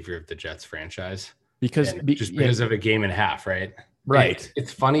the savior of the Jets franchise? Because of a game and a half, right? Right.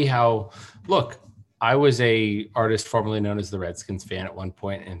 It's funny how, look, I was a artist formerly known as the Redskins fan at one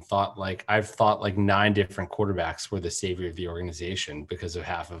point and I've thought 9 different quarterbacks were the savior of the organization because of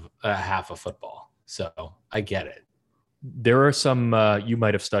half of football. So I get it. There are some, you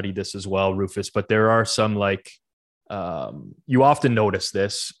might have studied this as well, Rufus, but there are some you often notice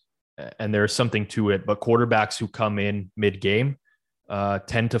this and there's something to it, but quarterbacks who come in mid-game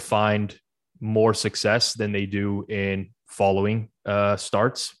tend to find more success than they do in following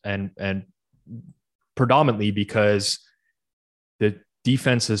starts and predominantly because the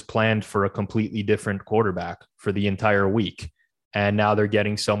defense is planned for a completely different quarterback for the entire week. And now they're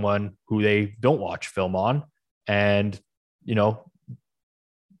getting someone who they don't watch film on. And,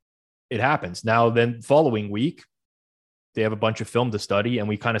 it happens. Now, then following week, they have a bunch of film to study. And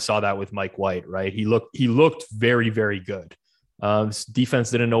we kind of saw that with Mike White, right? He looked very, very good.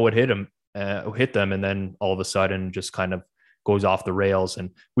 Defense didn't know what hit them. And then all of a sudden just kind of goes off the rails.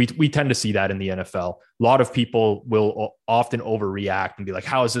 And we tend to see that in the NFL. A lot of people will often overreact and be like,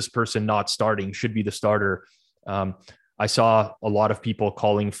 how is this person not starting? Should be the starter. I saw a lot of people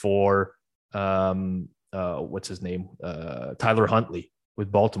calling for, what's his name? Tyler Huntley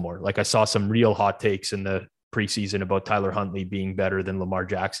with Baltimore. Like I saw some real hot takes in the preseason about Tyler Huntley being better than Lamar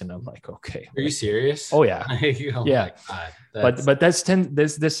Jackson. I'm like, okay. Are you serious? Oh yeah. Oh yeah. But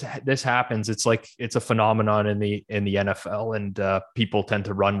this happens. It's like, it's a phenomenon in the NFL and people tend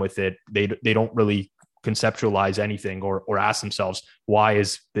to run with it. They don't really conceptualize anything or ask themselves, why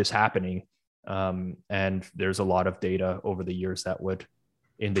is this happening? And there's a lot of data over the years that would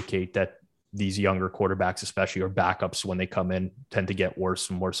indicate that these younger quarterbacks, especially, or backups when they come in, tend to get worse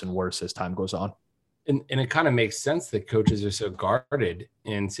and worse and worse as time goes on. And it kind of makes sense that coaches are so guarded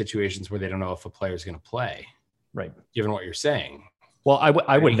in situations where they don't know if a player is going to play. Right. Given what you're saying. Well,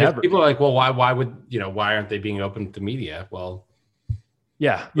 I would never. People are like, well, why aren't they being open to media? Well,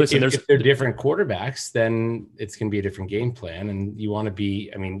 yeah, listen, if they're different quarterbacks, then it's going to be a different game plan. And you want to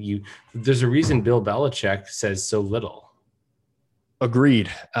be, there's a reason Bill Belichick says so little. Agreed.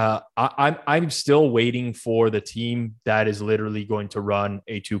 I'm still waiting for the team that is literally going to run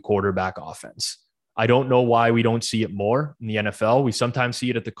a 2 quarterback offense. I don't know why we don't see it more in the NFL. We sometimes see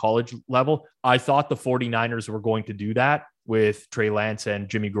it at the college level. I thought the 49ers were going to do that with Trey Lance and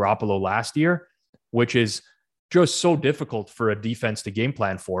Jimmy Garoppolo last year, which is just so difficult for a defense to game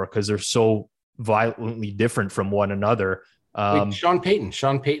plan for because they're so violently different from one another. Sean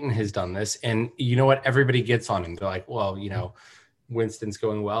Payton has done this. And you know what? Everybody gets on him. They're like, well, Winston's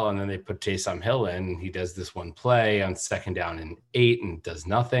going well, and then they put Taysom Hill in, and he does this one play on 2nd down and 8 and does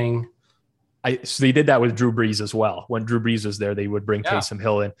nothing. So they did that with Drew Brees as well. When Drew Brees was there, they would bring Taysom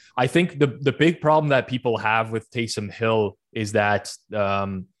Hill in. I think the big problem that people have with Taysom Hill is that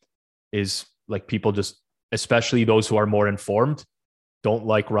is like people just, especially those who are more informed, don't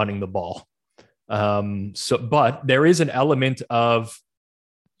like running the ball. But there is an element of,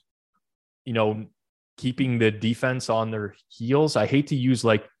 keeping the defense on their heels. I hate to use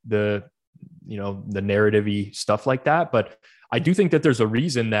like the narrative-y stuff like that, but I do think that there's a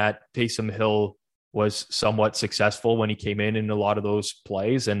reason that Taysom Hill was somewhat successful when he came in a lot of those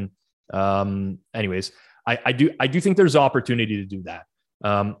plays. And anyways, I do think there's opportunity to do that,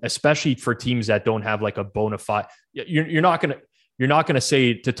 especially for teams that don't have like a bona fide. You're not gonna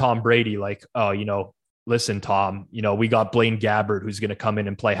say to Tom Brady like, oh, listen, Tom, we got Blaine Gabbert who's going to come in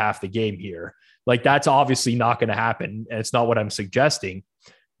and play half the game here. Like that's obviously not going to happen, and it's not what I'm suggesting.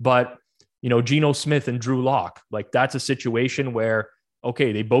 But Geno Smith and Drew Lock, like that's a situation where,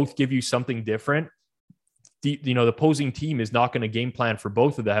 okay, they both give you something different. The opposing team is not going to game plan for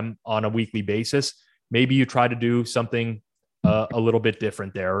both of them on a weekly basis. Maybe you try to do something a little bit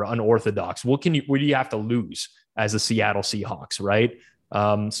different there, or unorthodox. What do you have to lose as the Seattle Seahawks, right?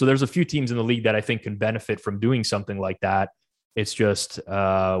 So there's a few teams in the league that I think can benefit from doing something like that. It's just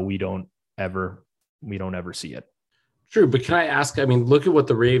we don't ever see it. True, but can I ask? I mean, look at what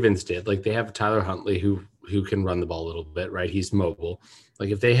the Ravens did. Like they have Tyler Huntley who can run the ball a little bit, right? He's mobile. Like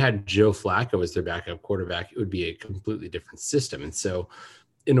if they had Joe Flacco as their backup quarterback, it would be a completely different system. And so,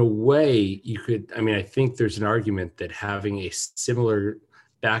 in a way, you could. I mean, I think there's an argument that having a similar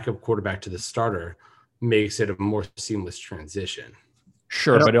backup quarterback to the starter makes it a more seamless transition.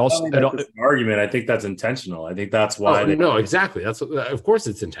 Sure, but also an argument. I think that's intentional. I think that's why. No, exactly. Of course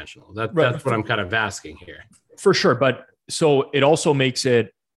it's intentional. That's what I'm kind of asking here. For sure, but so it also makes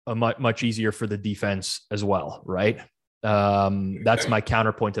it a much easier for the defense as well, right? That's my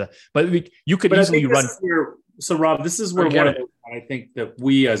counterpoint to that. But you could easily run. So Rob, this is where I think that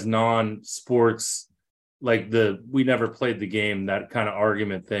we as non-sports, we never played the game, that kind of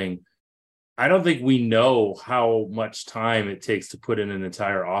argument thing. I don't think we know how much time it takes to put in an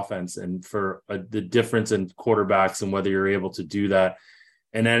entire offense, and for the difference in quarterbacks and whether you're able to do that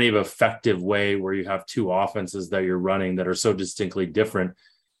in any effective way where you have two offenses that you're running that are so distinctly different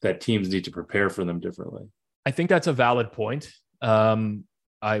that teams need to prepare for them differently. I think that's a valid point. The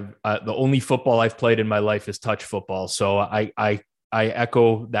only football I've played in my life is touch football. So I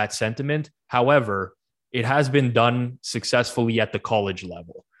echo that sentiment. However, it has been done successfully at the college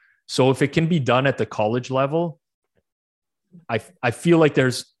level. So if it can be done at the college level, I feel like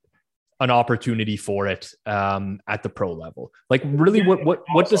there's an opportunity for it at the pro level. Like really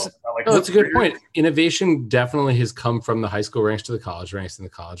what does that's a good point. Innovation definitely has come from the high school ranks to the college ranks, and the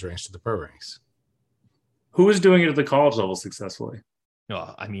college ranks to the pro ranks. Who is doing it at the college level successfully?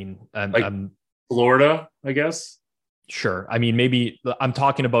 No, I mean, Florida, I guess. Sure. I mean, maybe I'm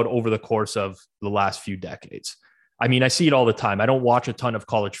talking about over the course of the last few decades. I mean, I see it all the time. I don't watch a ton of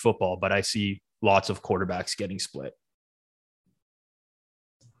college football, but I see lots of quarterbacks getting split.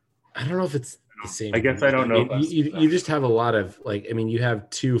 I don't know if it's the same. I guess I don't know. You just have a lot of you have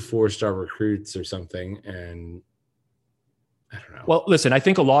 2 4-star recruits or something, and I don't know. Well, listen, I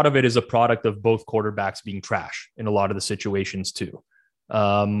think a lot of it is a product of both quarterbacks being trash in a lot of the situations too,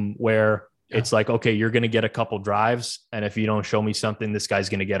 where it's like, okay, you're going to get a couple drives, and if you don't show me something, this guy's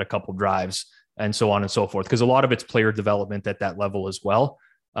going to get a couple drives, and so on and so forth. Because a lot of it's player development at that level as well.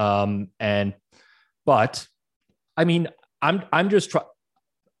 But I mean,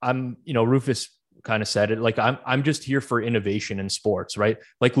 Rufus kind of said it, like I'm just here for innovation in sports, right?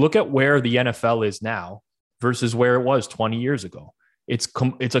 Like look at where the NFL is now versus where it was 20 years ago. It's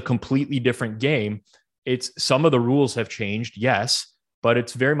a completely different game. Some of the rules have changed, yes, but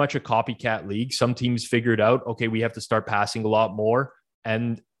it's very much a copycat league. Some teams figured out, okay, we have to start passing a lot more,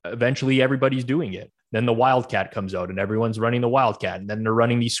 and eventually everybody's doing it. Then the Wildcat comes out and everyone's running the Wildcat, and then they're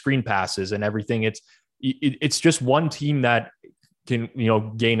running these screen passes and everything. It's just one team that can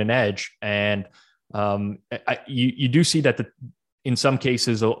gain an edge, and you do see that in some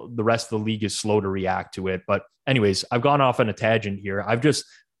cases the rest of the league is slow to react to it. But anyways, I've gone off on a tangent here.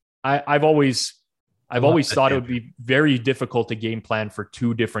 I've always thought it would be very difficult to game plan for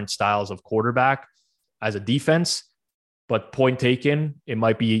 2 different styles of quarterback as a defense, but point taken, it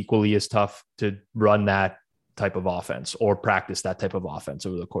might be equally as tough to run that type of offense or practice that type of offense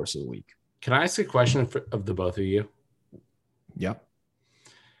over the course of the week. Can I ask a question of the both of you? Yep.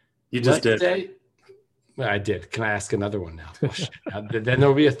 You just did. I did. Can I ask another one now? Then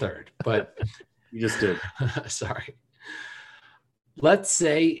there'll be a third, but you just did. Sorry. let's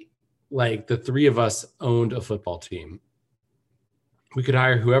say like the three of us owned a football team. We could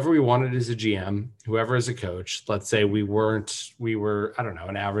hire whoever we wanted as a GM, whoever as a coach. Let's say we were, I don't know,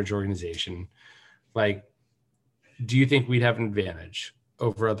 an average organization. Like, do you think we'd have an advantage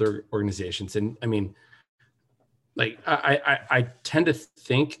over other organizations? And I mean, like, I tend to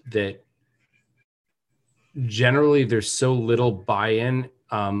think that generally there's so little buy-in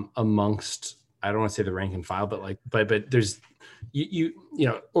amongst, I don't want to say the rank and file, but there's, you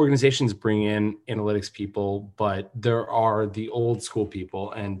know, organizations bring in analytics people, but there are the old school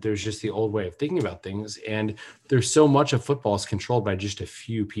people, and there's just the old way of thinking about things. And there's so much of football is controlled by just a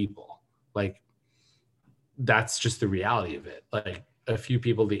few people. Like, that's just the reality of it. Like, a few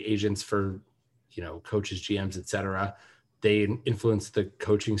people, the agents for, you know, coaches, GMs, etc., they influence the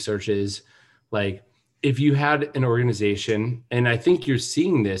coaching searches. Like, if you had an organization, and I think you're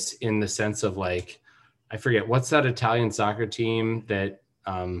seeing this in the sense of, like, I forget, what's that Italian soccer team that,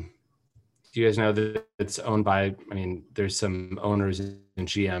 do you guys know that it's owned by, I mean, there's some owners and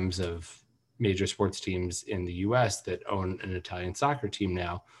GMs of major sports teams in the US that own an Italian soccer team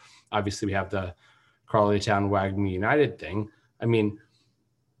now. Obviously we have the Crawley-Town Wagner United thing. I mean,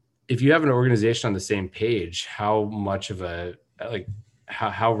 if you have an organization on the same page, how much of a, like,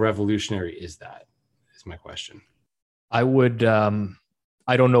 how revolutionary is that, is my question. I would,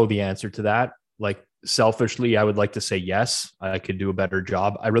 I don't know the answer to that. Like, selfishly, I would like to say yes, I could do a better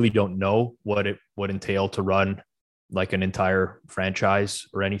job. I really don't know what it would entail to run like an entire franchise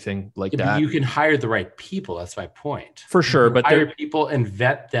or anything like that. But you can hire the right people. That's my point. For sure. But hire people and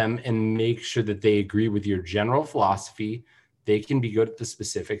vet them and make sure that they agree with your general philosophy. They can be good at the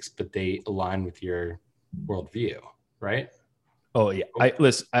specifics, but they align with your worldview, right? Oh yeah.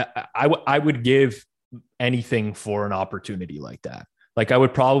 I would give anything for an opportunity like that. Like, I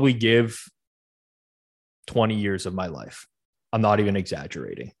would probably give 20 years of my life, I'm not even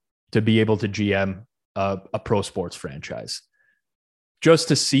exaggerating, to be able to GM a pro sports franchise, just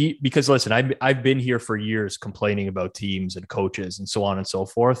to see, because listen, I've been here for years complaining about teams and coaches and so on and so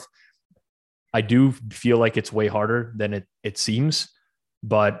forth. I do feel like it's way harder than it seems,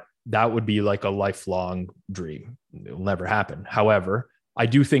 but that would be like a lifelong dream. It'll never happen. However, I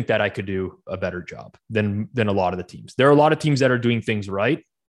do think that I could do a better job than a lot of the teams. There are a lot of teams that are doing things right,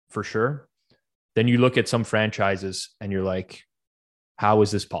 for sure. Then you look at some franchises and you're like, how is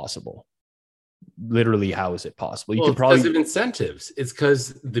this possible? Literally, how is it possible? You can probably, because of incentives. It's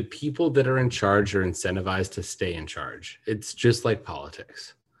because the people that are in charge are incentivized to stay in charge. It's just like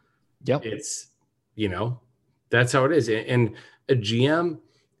politics. Yep. It's, you know, that's how it is. And a GM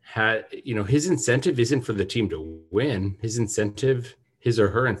had, you know, his incentive isn't for the team to win. His or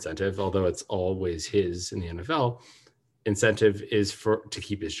her incentive, although it's always his in the NFL, incentive is to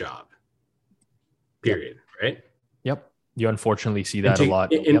keep his job. Period. Yep. Right. Yep. You unfortunately see that a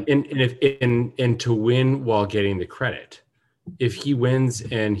lot. And to win while getting the credit. If he wins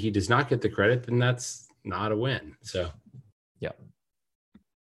and he does not get the credit, then that's not a win. So, yeah.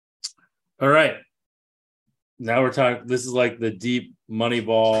 All right. Now we're talking, this is like the deep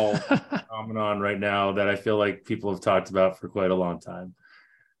Moneyball phenomenon right now that I feel like people have talked about for quite a long time.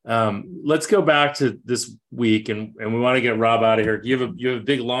 Let's go back to this week, and we want to get Rob out of here. You have a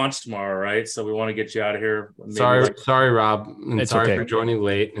big launch tomorrow, right? So we want to get you out of here. Sorry, Rob. And sorry for joining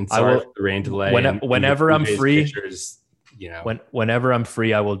late, and sorry for the rain delay. Whenever I'm free, pictures, you know, whenever I'm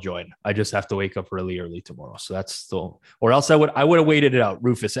free, I will join. I just have to wake up really early tomorrow, so that's still. Or else I would have waited it out,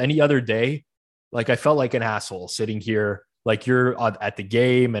 Rufus. Any other day, like, I felt like an asshole sitting here, like you're at the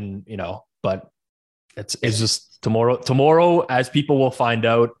game, and you know, but it's just. Tomorrow, as people will find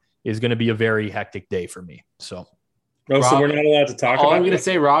out, is going to be a very hectic day for me. So, Rob, so we're not allowed to talk about it? All I'm going to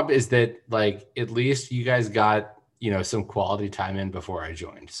say, Rob, is that, like, at least you guys got, you know, some quality time in before I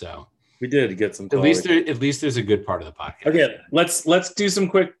joined. So we did get some quality. At least there's a good part of the podcast. Okay, let's do some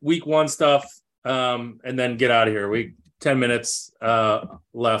quick week one stuff, and then get out of here. 10 minutes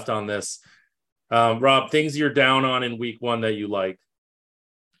left on this. Rob, things you're down on in week one that you like.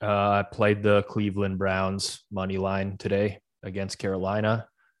 I played the Cleveland Browns money line today against Carolina.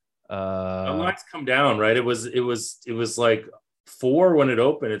 The line's come down, right? It was like 4 when it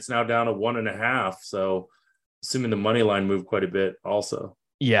opened. It's now down to 1.5. So assuming the money line moved quite a at also.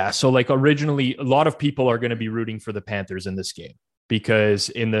 Yeah. So like originally, a lot of people are going to be rooting for the Panthers in this game because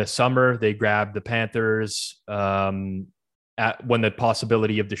in the summer they grabbed the Panthers when the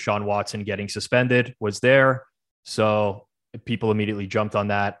possibility of Deshaun Watson getting suspended was there. So people immediately jumped on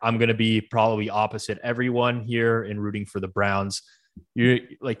that. I'm going to be probably opposite everyone here in rooting for the Browns. I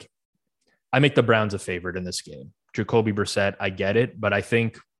make the Browns a favorite in this game. Jacoby Brissett, I get it, but I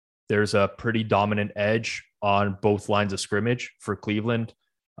think there's a pretty dominant edge on both lines of scrimmage for Cleveland.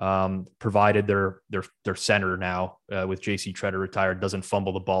 Provided their center now with JC Treader retired doesn't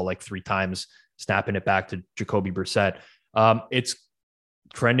fumble the ball like 3 times, snapping it back to Jacoby Brissett. It's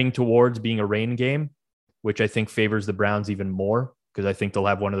trending towards being a rain game, which I think favors the Browns even more because I think they'll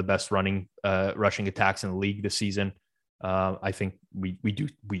have one of the best rushing attacks in the league this season. I think we do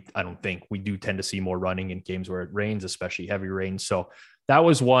tend to see more running in games where it rains, especially heavy rain. So that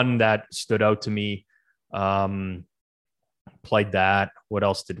was one that stood out to me. Played that. What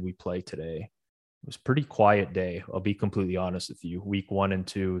else did we play today? It was a pretty quiet day. I'll be completely honest with you. Week 1 and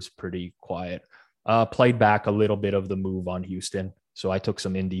 2 is pretty quiet. Played back a little bit of the move on Houston. So I took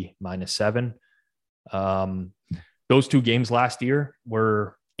some Indy -7. Those 2 games last year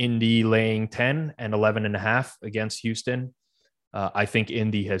were Indy laying 10 and 11.5 against Houston. I think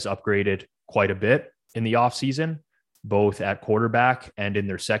Indy has upgraded quite a bit in the offseason, both at quarterback and in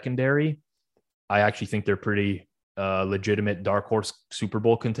their secondary. I actually think they're pretty legitimate dark horse Super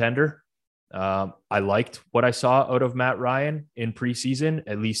Bowl contender. I liked what I saw out of Matt Ryan in preseason,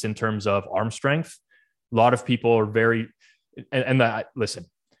 at least in terms of arm strength. A lot of people are listen,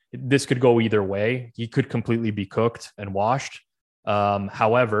 this could go either way. He could completely be cooked and washed.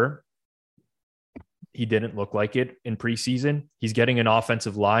 However, he didn't look like it in preseason. He's getting an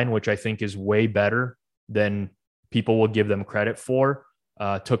offensive line, which I think is way better than people will give them credit for.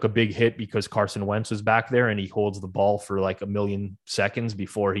 Took a big hit because Carson Wentz was back there and he holds the ball for like 1 million seconds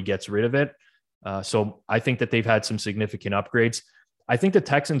before he gets rid of it. So I think that they've had some significant upgrades. I think the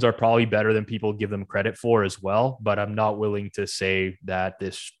Texans are probably better than people give them credit for as well, but I'm not willing to say that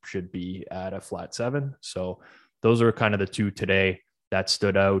this should be at a flat 7. So those are kind of the 2 today that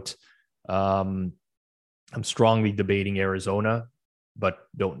stood out. I'm strongly debating Arizona, but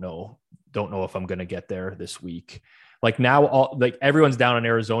don't know if I'm going to get there this week. Like now, everyone's down on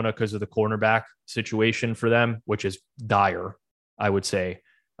Arizona because of the cornerback situation for them, which is dire, I would say.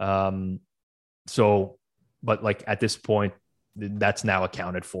 But like at this point, that's now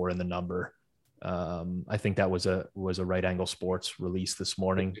accounted for in the number. I think that was a Right Angle Sports release this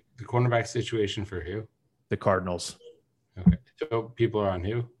morning. The cornerback situation for who? The Cardinals. Okay. So people are on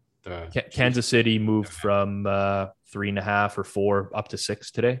who? Kansas City moved from 3.5 or 4 up to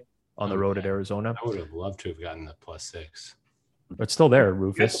 6 today on the road at Arizona. I would have loved to have gotten the +6. But it's still there,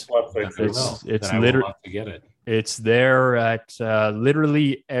 Rufus. It's literally to get it. It's there at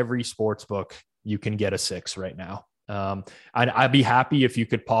literally every sports book. You can get a 6 right now. I'd be happy if you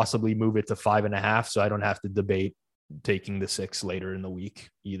could possibly move it to 5.5, so I don't have to debate taking the 6 later in the week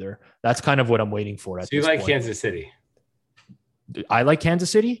either. That's kind of what I'm waiting for. So you like Kansas City? I like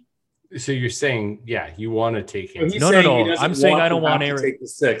Kansas City. So you're saying, you want to take it? No. I'm saying I don't want to take the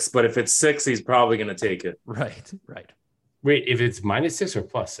 6, but if it's 6, he's probably going to take it. Right. Wait, if it's -6 or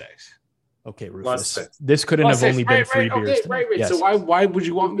 +6? Okay, Rufus. This couldn't have only been 3 beers. Right. Yes. So why would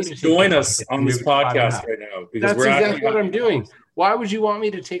you want me to join us on this podcast right now? Because that's exactly what I'm doing. Why would you want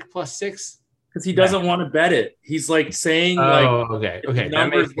me to take +6? Because he doesn't want to bet it. He's like saying, okay.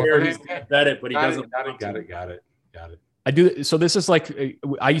 Numbers where he's going to bet it, but he doesn't. Got it. I do. So this is like,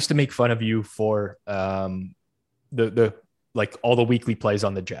 I used to make fun of you for the like all the weekly plays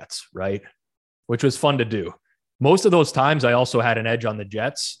on the Jets, right? Which was fun to do. Most of those times I also had an edge on the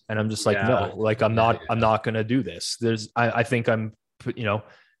Jets, and I'm just like, no, like I'm not going to do this. I think I'm,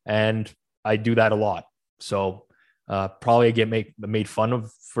 and I do that a lot. So probably I get made fun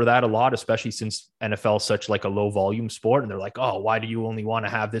of for that a lot, especially since NFL is such like a low volume sport. And they're like, oh, why do you only want to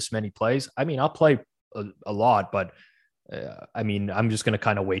have this many plays? I mean, I'll play a lot, but I'm just going to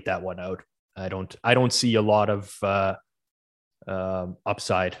kind of wait that one out. I don't see a lot of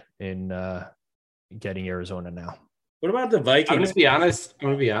upside in getting Arizona now. What about the Vikings? I'm going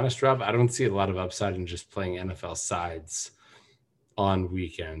to be honest, Rob. I don't see a lot of upside in just playing NFL sides on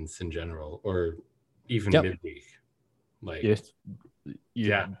weekends in general, or even midweek. Like,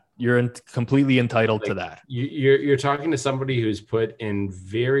 you're completely entitled to that. You're talking to somebody who's put in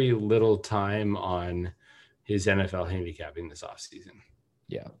very little time on his NFL handicapping this offseason.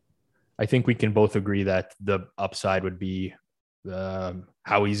 Yeah. I think we can both agree that the upside would be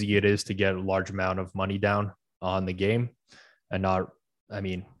how easy it is to get a large amount of money down on the game and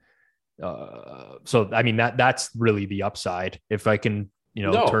that's really the upside. If I can,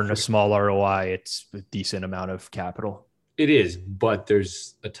 turn a small ROI, it's a decent amount of capital. It is, but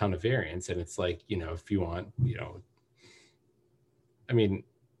there's a ton of variance, and it's like, if you want,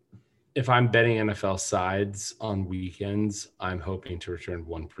 if I'm betting NFL sides on weekends, I'm hoping to return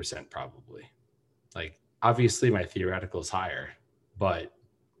 1% probably. Like, obviously my theoretical is higher, but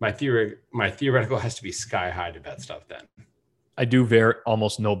my theoretical has to be sky high to bet stuff then. I do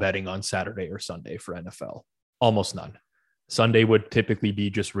almost no betting on Saturday or Sunday for NFL. Almost none. Sunday would typically be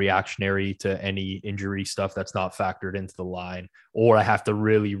just reactionary to any injury stuff that's not factored into the line, or I have to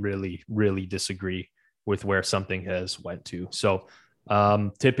really, really, really disagree with where something has went to. So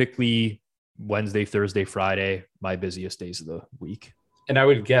typically Wednesday, Thursday, Friday, my busiest days of the week. And I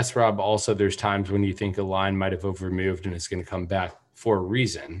would guess, Rob, also there's times when you think a line might have overmoved and it's going to come back for a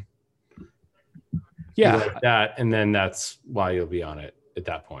reason. Yeah. Like that. And then that's why you'll be on it at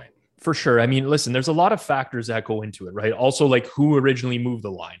that point. For sure. I mean, listen, there's a lot of factors that go into it, right? Also, like who originally moved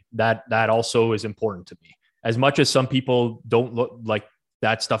the line. That also is important to me. As much as some people don't look like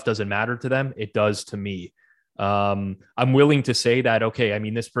that stuff doesn't matter to them, it does to me. I'm willing to say that, okay, I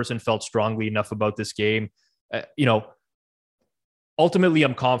mean, this person felt strongly enough about this game. Ultimately,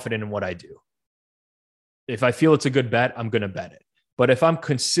 I'm confident in what I do. If I feel it's a good bet, I'm going to bet it. But if I'm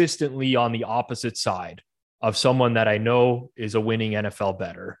consistently on the opposite side of someone that I know is a winning NFL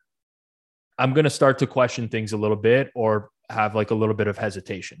bettor, I'm going to start to question things a little bit or have like a little bit of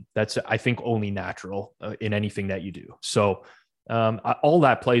hesitation. That's, I think, only natural in anything that you do. So all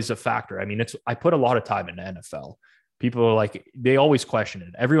that plays a factor. I mean, I put a lot of time in the NFL. People are like, they always question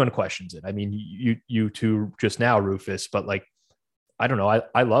it. Everyone questions it. I mean, you two just now, Rufus, but like, I don't know.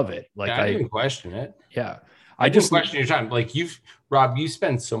 I love it. Like I didn't question it. Yeah. I just question your time. Like Rob, you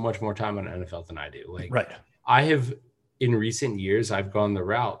spend so much more time on NFL than I do. Like, right. I have in recent years, I've gone the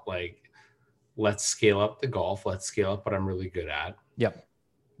route, like, let's scale up the golf. Let's scale up what I'm really good at. Yep.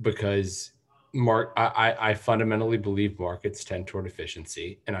 Because I fundamentally believe markets tend toward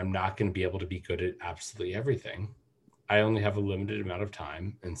efficiency, and I'm not going to be able to be good at absolutely everything. I only have a limited amount of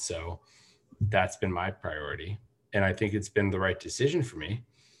time. And so that's been my priority. And I think it's been the right decision for me,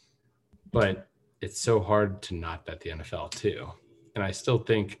 but it's so hard to not bet the NFL too. And I still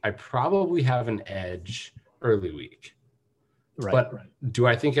think I probably have an edge early week. Right. But do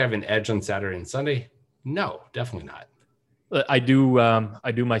I think I have an edge on Saturday and Sunday? No, definitely not. I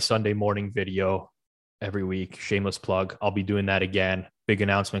do my Sunday morning video every week. Shameless plug. I'll be doing that again. Big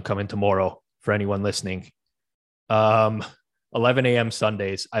announcement coming tomorrow for anyone listening. 11 a.m.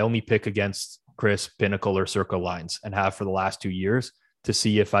 Sundays. I only pick against Chris Pinnacle or Circle lines and have for the last 2 years to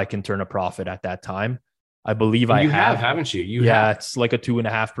see if I can turn a profit at that time. I believe you have, haven't you? Yeah, it's like a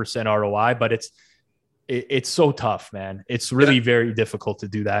 2.5% ROI, but it's so tough, man. It's really very difficult to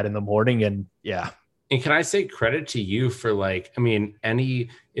do that in the morning. And yeah. And can I say credit to you for like, I mean,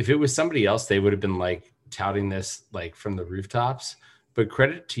 if it was somebody else, they would have been like touting this like from the rooftops, but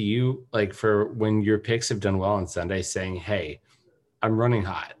credit to you, like for when your picks have done well on Sunday saying, hey, I'm running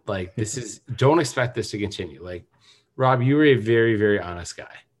hot. Like don't expect this to continue. Like Rob, you were a very, very honest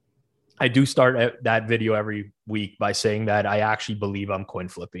guy. I do start that video every week by saying that I actually believe I'm coin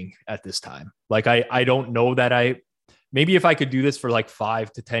flipping at this time. Like I don't know that maybe if I could do this for like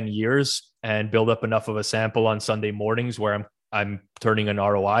 5 to 10 years and build up enough of a sample on Sunday mornings where I'm turning an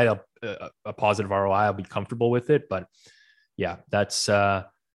ROI, a positive ROI, I'll be comfortable with it. But yeah, that's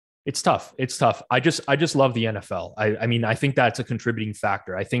it's tough. It's tough. I just love the NFL. I mean, I think that's a contributing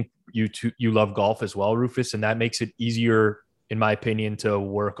factor. I think you love golf as well, Rufus, and that makes it easier, in my opinion, to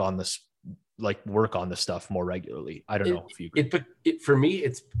work on this stuff more regularly. I don't know if you agree. For me,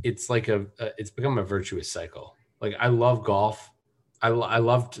 it's like it's become a virtuous cycle. Like I love golf. I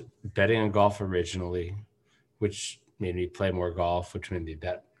loved betting on golf originally, which made me play more golf, which made me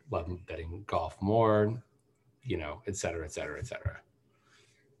love betting golf more, et cetera, et cetera, et cetera.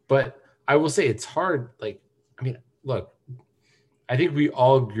 But I will say it's hard. Like, I mean, look, I think we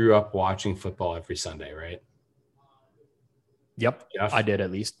all grew up watching football every Sunday, right? Yep. Jeff? I did,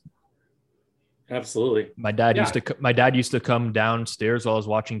 at least. Absolutely. My dad used to come downstairs while I was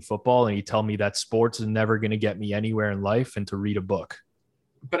watching football, and he'd tell me that sports is never going to get me anywhere in life and to read a book.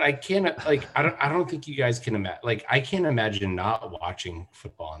 But I can't, like, I don't think you guys can imagine, like, I can't imagine not watching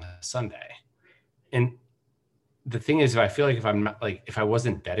football on a Sunday. And the thing is, I feel like if I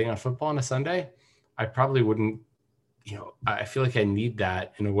wasn't betting on football on a Sunday, I probably wouldn't, I feel like I need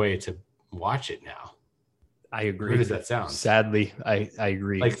that in a way to watch it now. I agree. Where does that sound? Sadly, I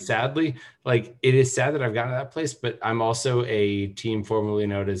agree. Like, sadly, like it is sad that I've gotten to that place, but I'm also a team formerly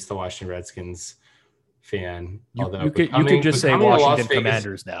known as the Washington Redskins fan. You could just say Washington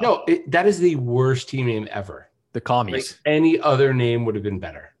Commanders now. No, that is the worst team name ever. The Commies. Like, any other name would have been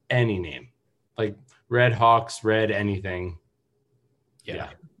better. Any name. Like Red Hawks, Red anything. Yeah.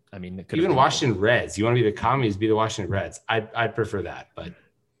 I mean, even Washington Reds. You want to be the Commies, be the Washington Reds. I'd prefer that, but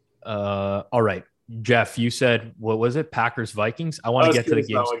all right. Jeff, you said, what was it? Packers Vikings. I want to get to the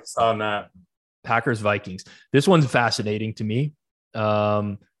game on that. Packers Vikings. This one's fascinating to me.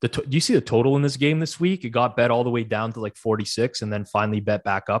 Do you see the total in this game this week? It got bet all the way down to like 46 and then finally bet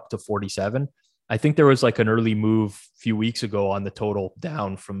back up to 47. I think there was like an early move a few weeks ago on the total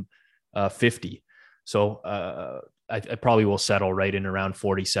down from 50. So I probably will settle right in around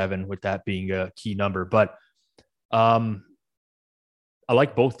 47 with that being a key number. But I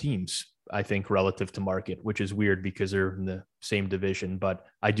like both teams, I think, relative to market, which is weird because they're in the same division. But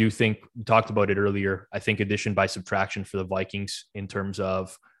I do think, we talked about it earlier, I think addition by subtraction for the Vikings in terms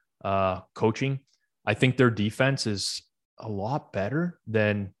of coaching. I think their defense is a lot better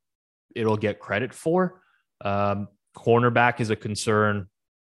than it'll get credit for. Cornerback is a concern.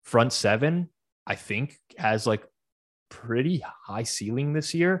 Front seven, I think, has like pretty high ceiling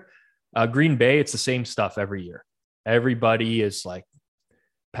this year. Green Bay, it's the same stuff every year. Everybody is like,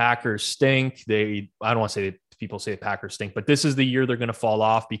 Packers stink. I don't want to say that people say the Packers stink, but this is the year they're going to fall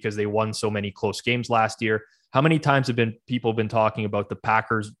off because they won so many close games last year. How many times have people been talking about the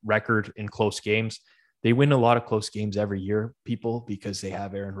Packers record in close games? They win a lot of close games every year, people, because they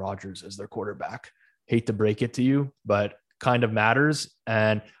have Aaron Rodgers as their quarterback. Hate to break it to you, but kind of matters.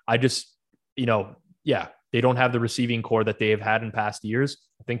 And I just, they don't have the receiving core that they have had in past years.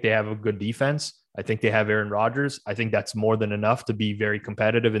 I think they have a good defense. I think they have Aaron Rodgers. I think that's more than enough to be very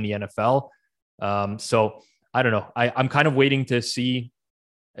competitive in the NFL. So I don't know. I'm kind of waiting to see,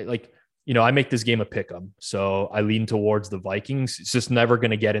 I make this game a pick 'em. So I lean towards the Vikings. It's just never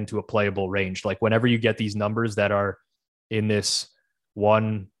going to get into a playable range. Like whenever you get these numbers that are in this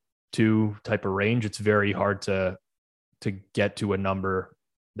 1-2 type of range, it's very hard to get to a number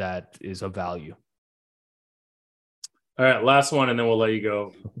that is of value. All right, last one, and then we'll let you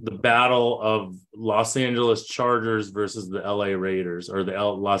go. The battle of Los Angeles Chargers versus the LA Raiders, or the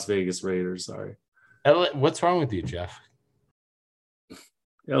Las Vegas Raiders, sorry. What's wrong with you, Jeff?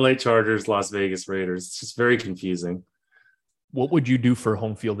 LA Chargers, Las Vegas Raiders. It's just very confusing. What would you do for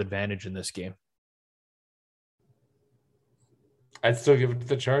home field advantage in this game? I'd still give it to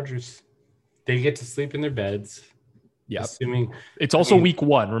the Chargers. They get to sleep in their beds. Yeah. Assuming it's also week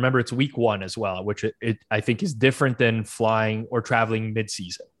one. Remember, it's week one as well, which it I think is different than flying or traveling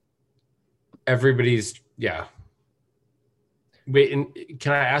mid-season. Yeah. Wait, and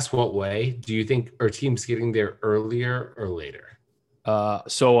can I ask what way? Do you think are teams getting there earlier or later?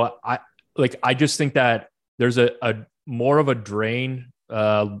 So I just think that there's a more of a drain.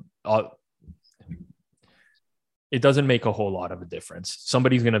 It doesn't make a whole lot of a difference.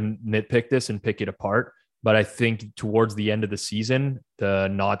 Somebody's going to nitpick this and pick it apart. But I think towards the end of the season, the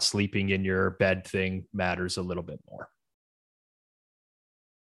not sleeping in your bed thing matters a little bit more.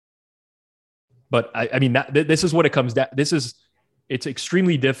 But I mean, this is what it comes down. It's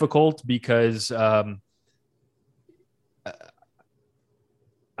extremely difficult because I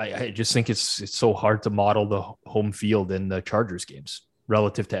just think it's so hard to model the home field in the Chargers games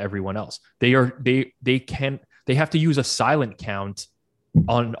relative to everyone else. They have to use a silent count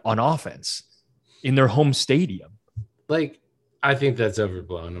on offense in their home stadium. I think that's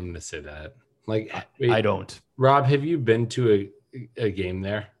overblown. I'm going to say that. I don't. Rob, have you been to a game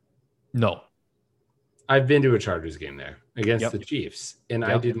there? No. I've been to a Chargers game there against the Chiefs, and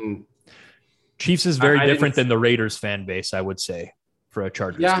I didn't. Chiefs is very different than the Raiders fan base, I would say, for a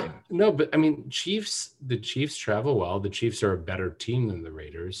Chargers game. No, but I mean, the Chiefs travel well. The Chiefs are a better team than the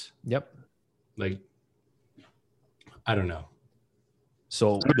Raiders. Yep. I don't know. I'm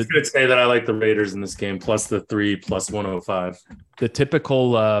So just going to say that I like the Raiders in this game, plus the 3, plus 105. The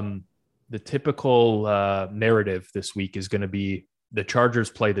typical narrative this week is going to be the Chargers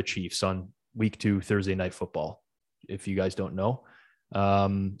play the Chiefs on week 2 Thursday Night Football, if you guys don't know.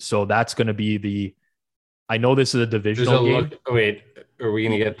 So that's going to be I know this is a divisional game. Wait, are we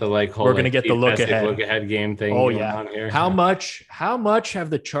going to get the whole? We're going to get the look ahead game thing. Oh yeah. On here? How much have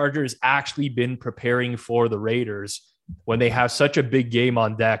the Chargers actually been preparing for the Raiders when they have such a big game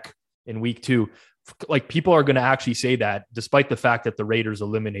on deck in week 2? People are going to actually say that, despite the fact that the Raiders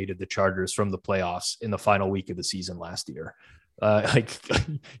eliminated the Chargers from the playoffs in the final week of the season last year.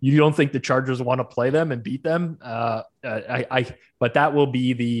 You don't think the Chargers want to play them and beat them? But that will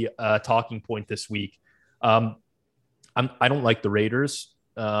be the talking point this week. I don't like the Raiders.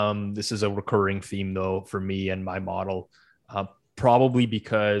 This is a recurring theme though for me and my model, probably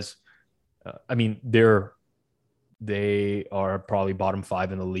because they are probably bottom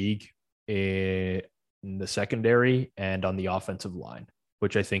 5 in the league in the secondary and on the offensive line,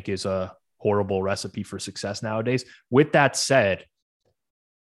 which I think is a horrible recipe for success nowadays. With that said,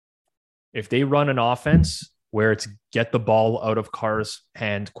 if they run an offense where it's get the ball out of Carr's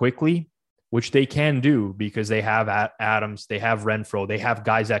hand quickly, which they can do because they have Adams, they have Renfro, they have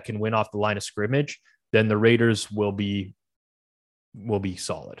guys that can win off the line of scrimmage, then the Raiders will be will be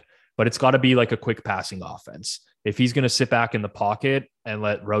solid. But it's got to be like a quick passing offense. If he's going to sit back in the pocket and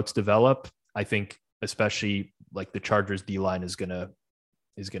let routes develop, I think especially like the Chargers D line is going to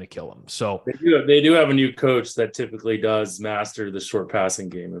kill him. So they do have a new coach that typically does master the short passing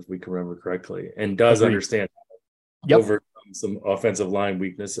game, if we can remember correctly, and does understand overcome some offensive line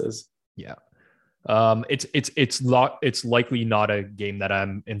weaknesses. Yeah. It's likely not a game that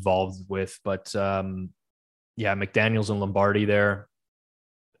I'm involved with, but McDaniels and Lombardi there,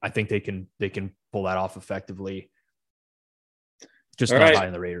 I think they can pull that off effectively. Just not high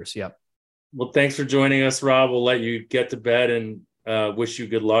in the Raiders. Yeah. Well, thanks for joining us, Rob. We'll let you get to bed and wish you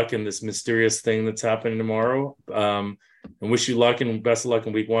good luck in this mysterious thing that's happening tomorrow. And wish you luck and best of luck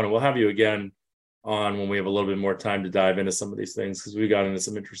in week 1. And we'll have you again on when we have a little bit more time to dive into some of these things, because we got into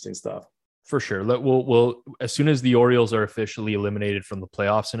some interesting stuff. For sure. We'll as soon as the Orioles are officially eliminated from the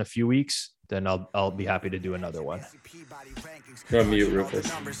playoffs in a few weeks, then I'll be happy to do another one. You're on mute, Rufus.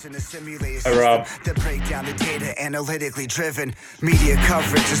 Hi, Rob. The breakdown, the data analytically driven. Media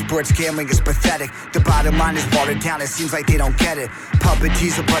coverage of sports gambling is pathetic. The bottom line is watered down. It seems like they don't get it. Puppet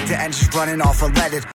teaser, but the engine's running off unleaded.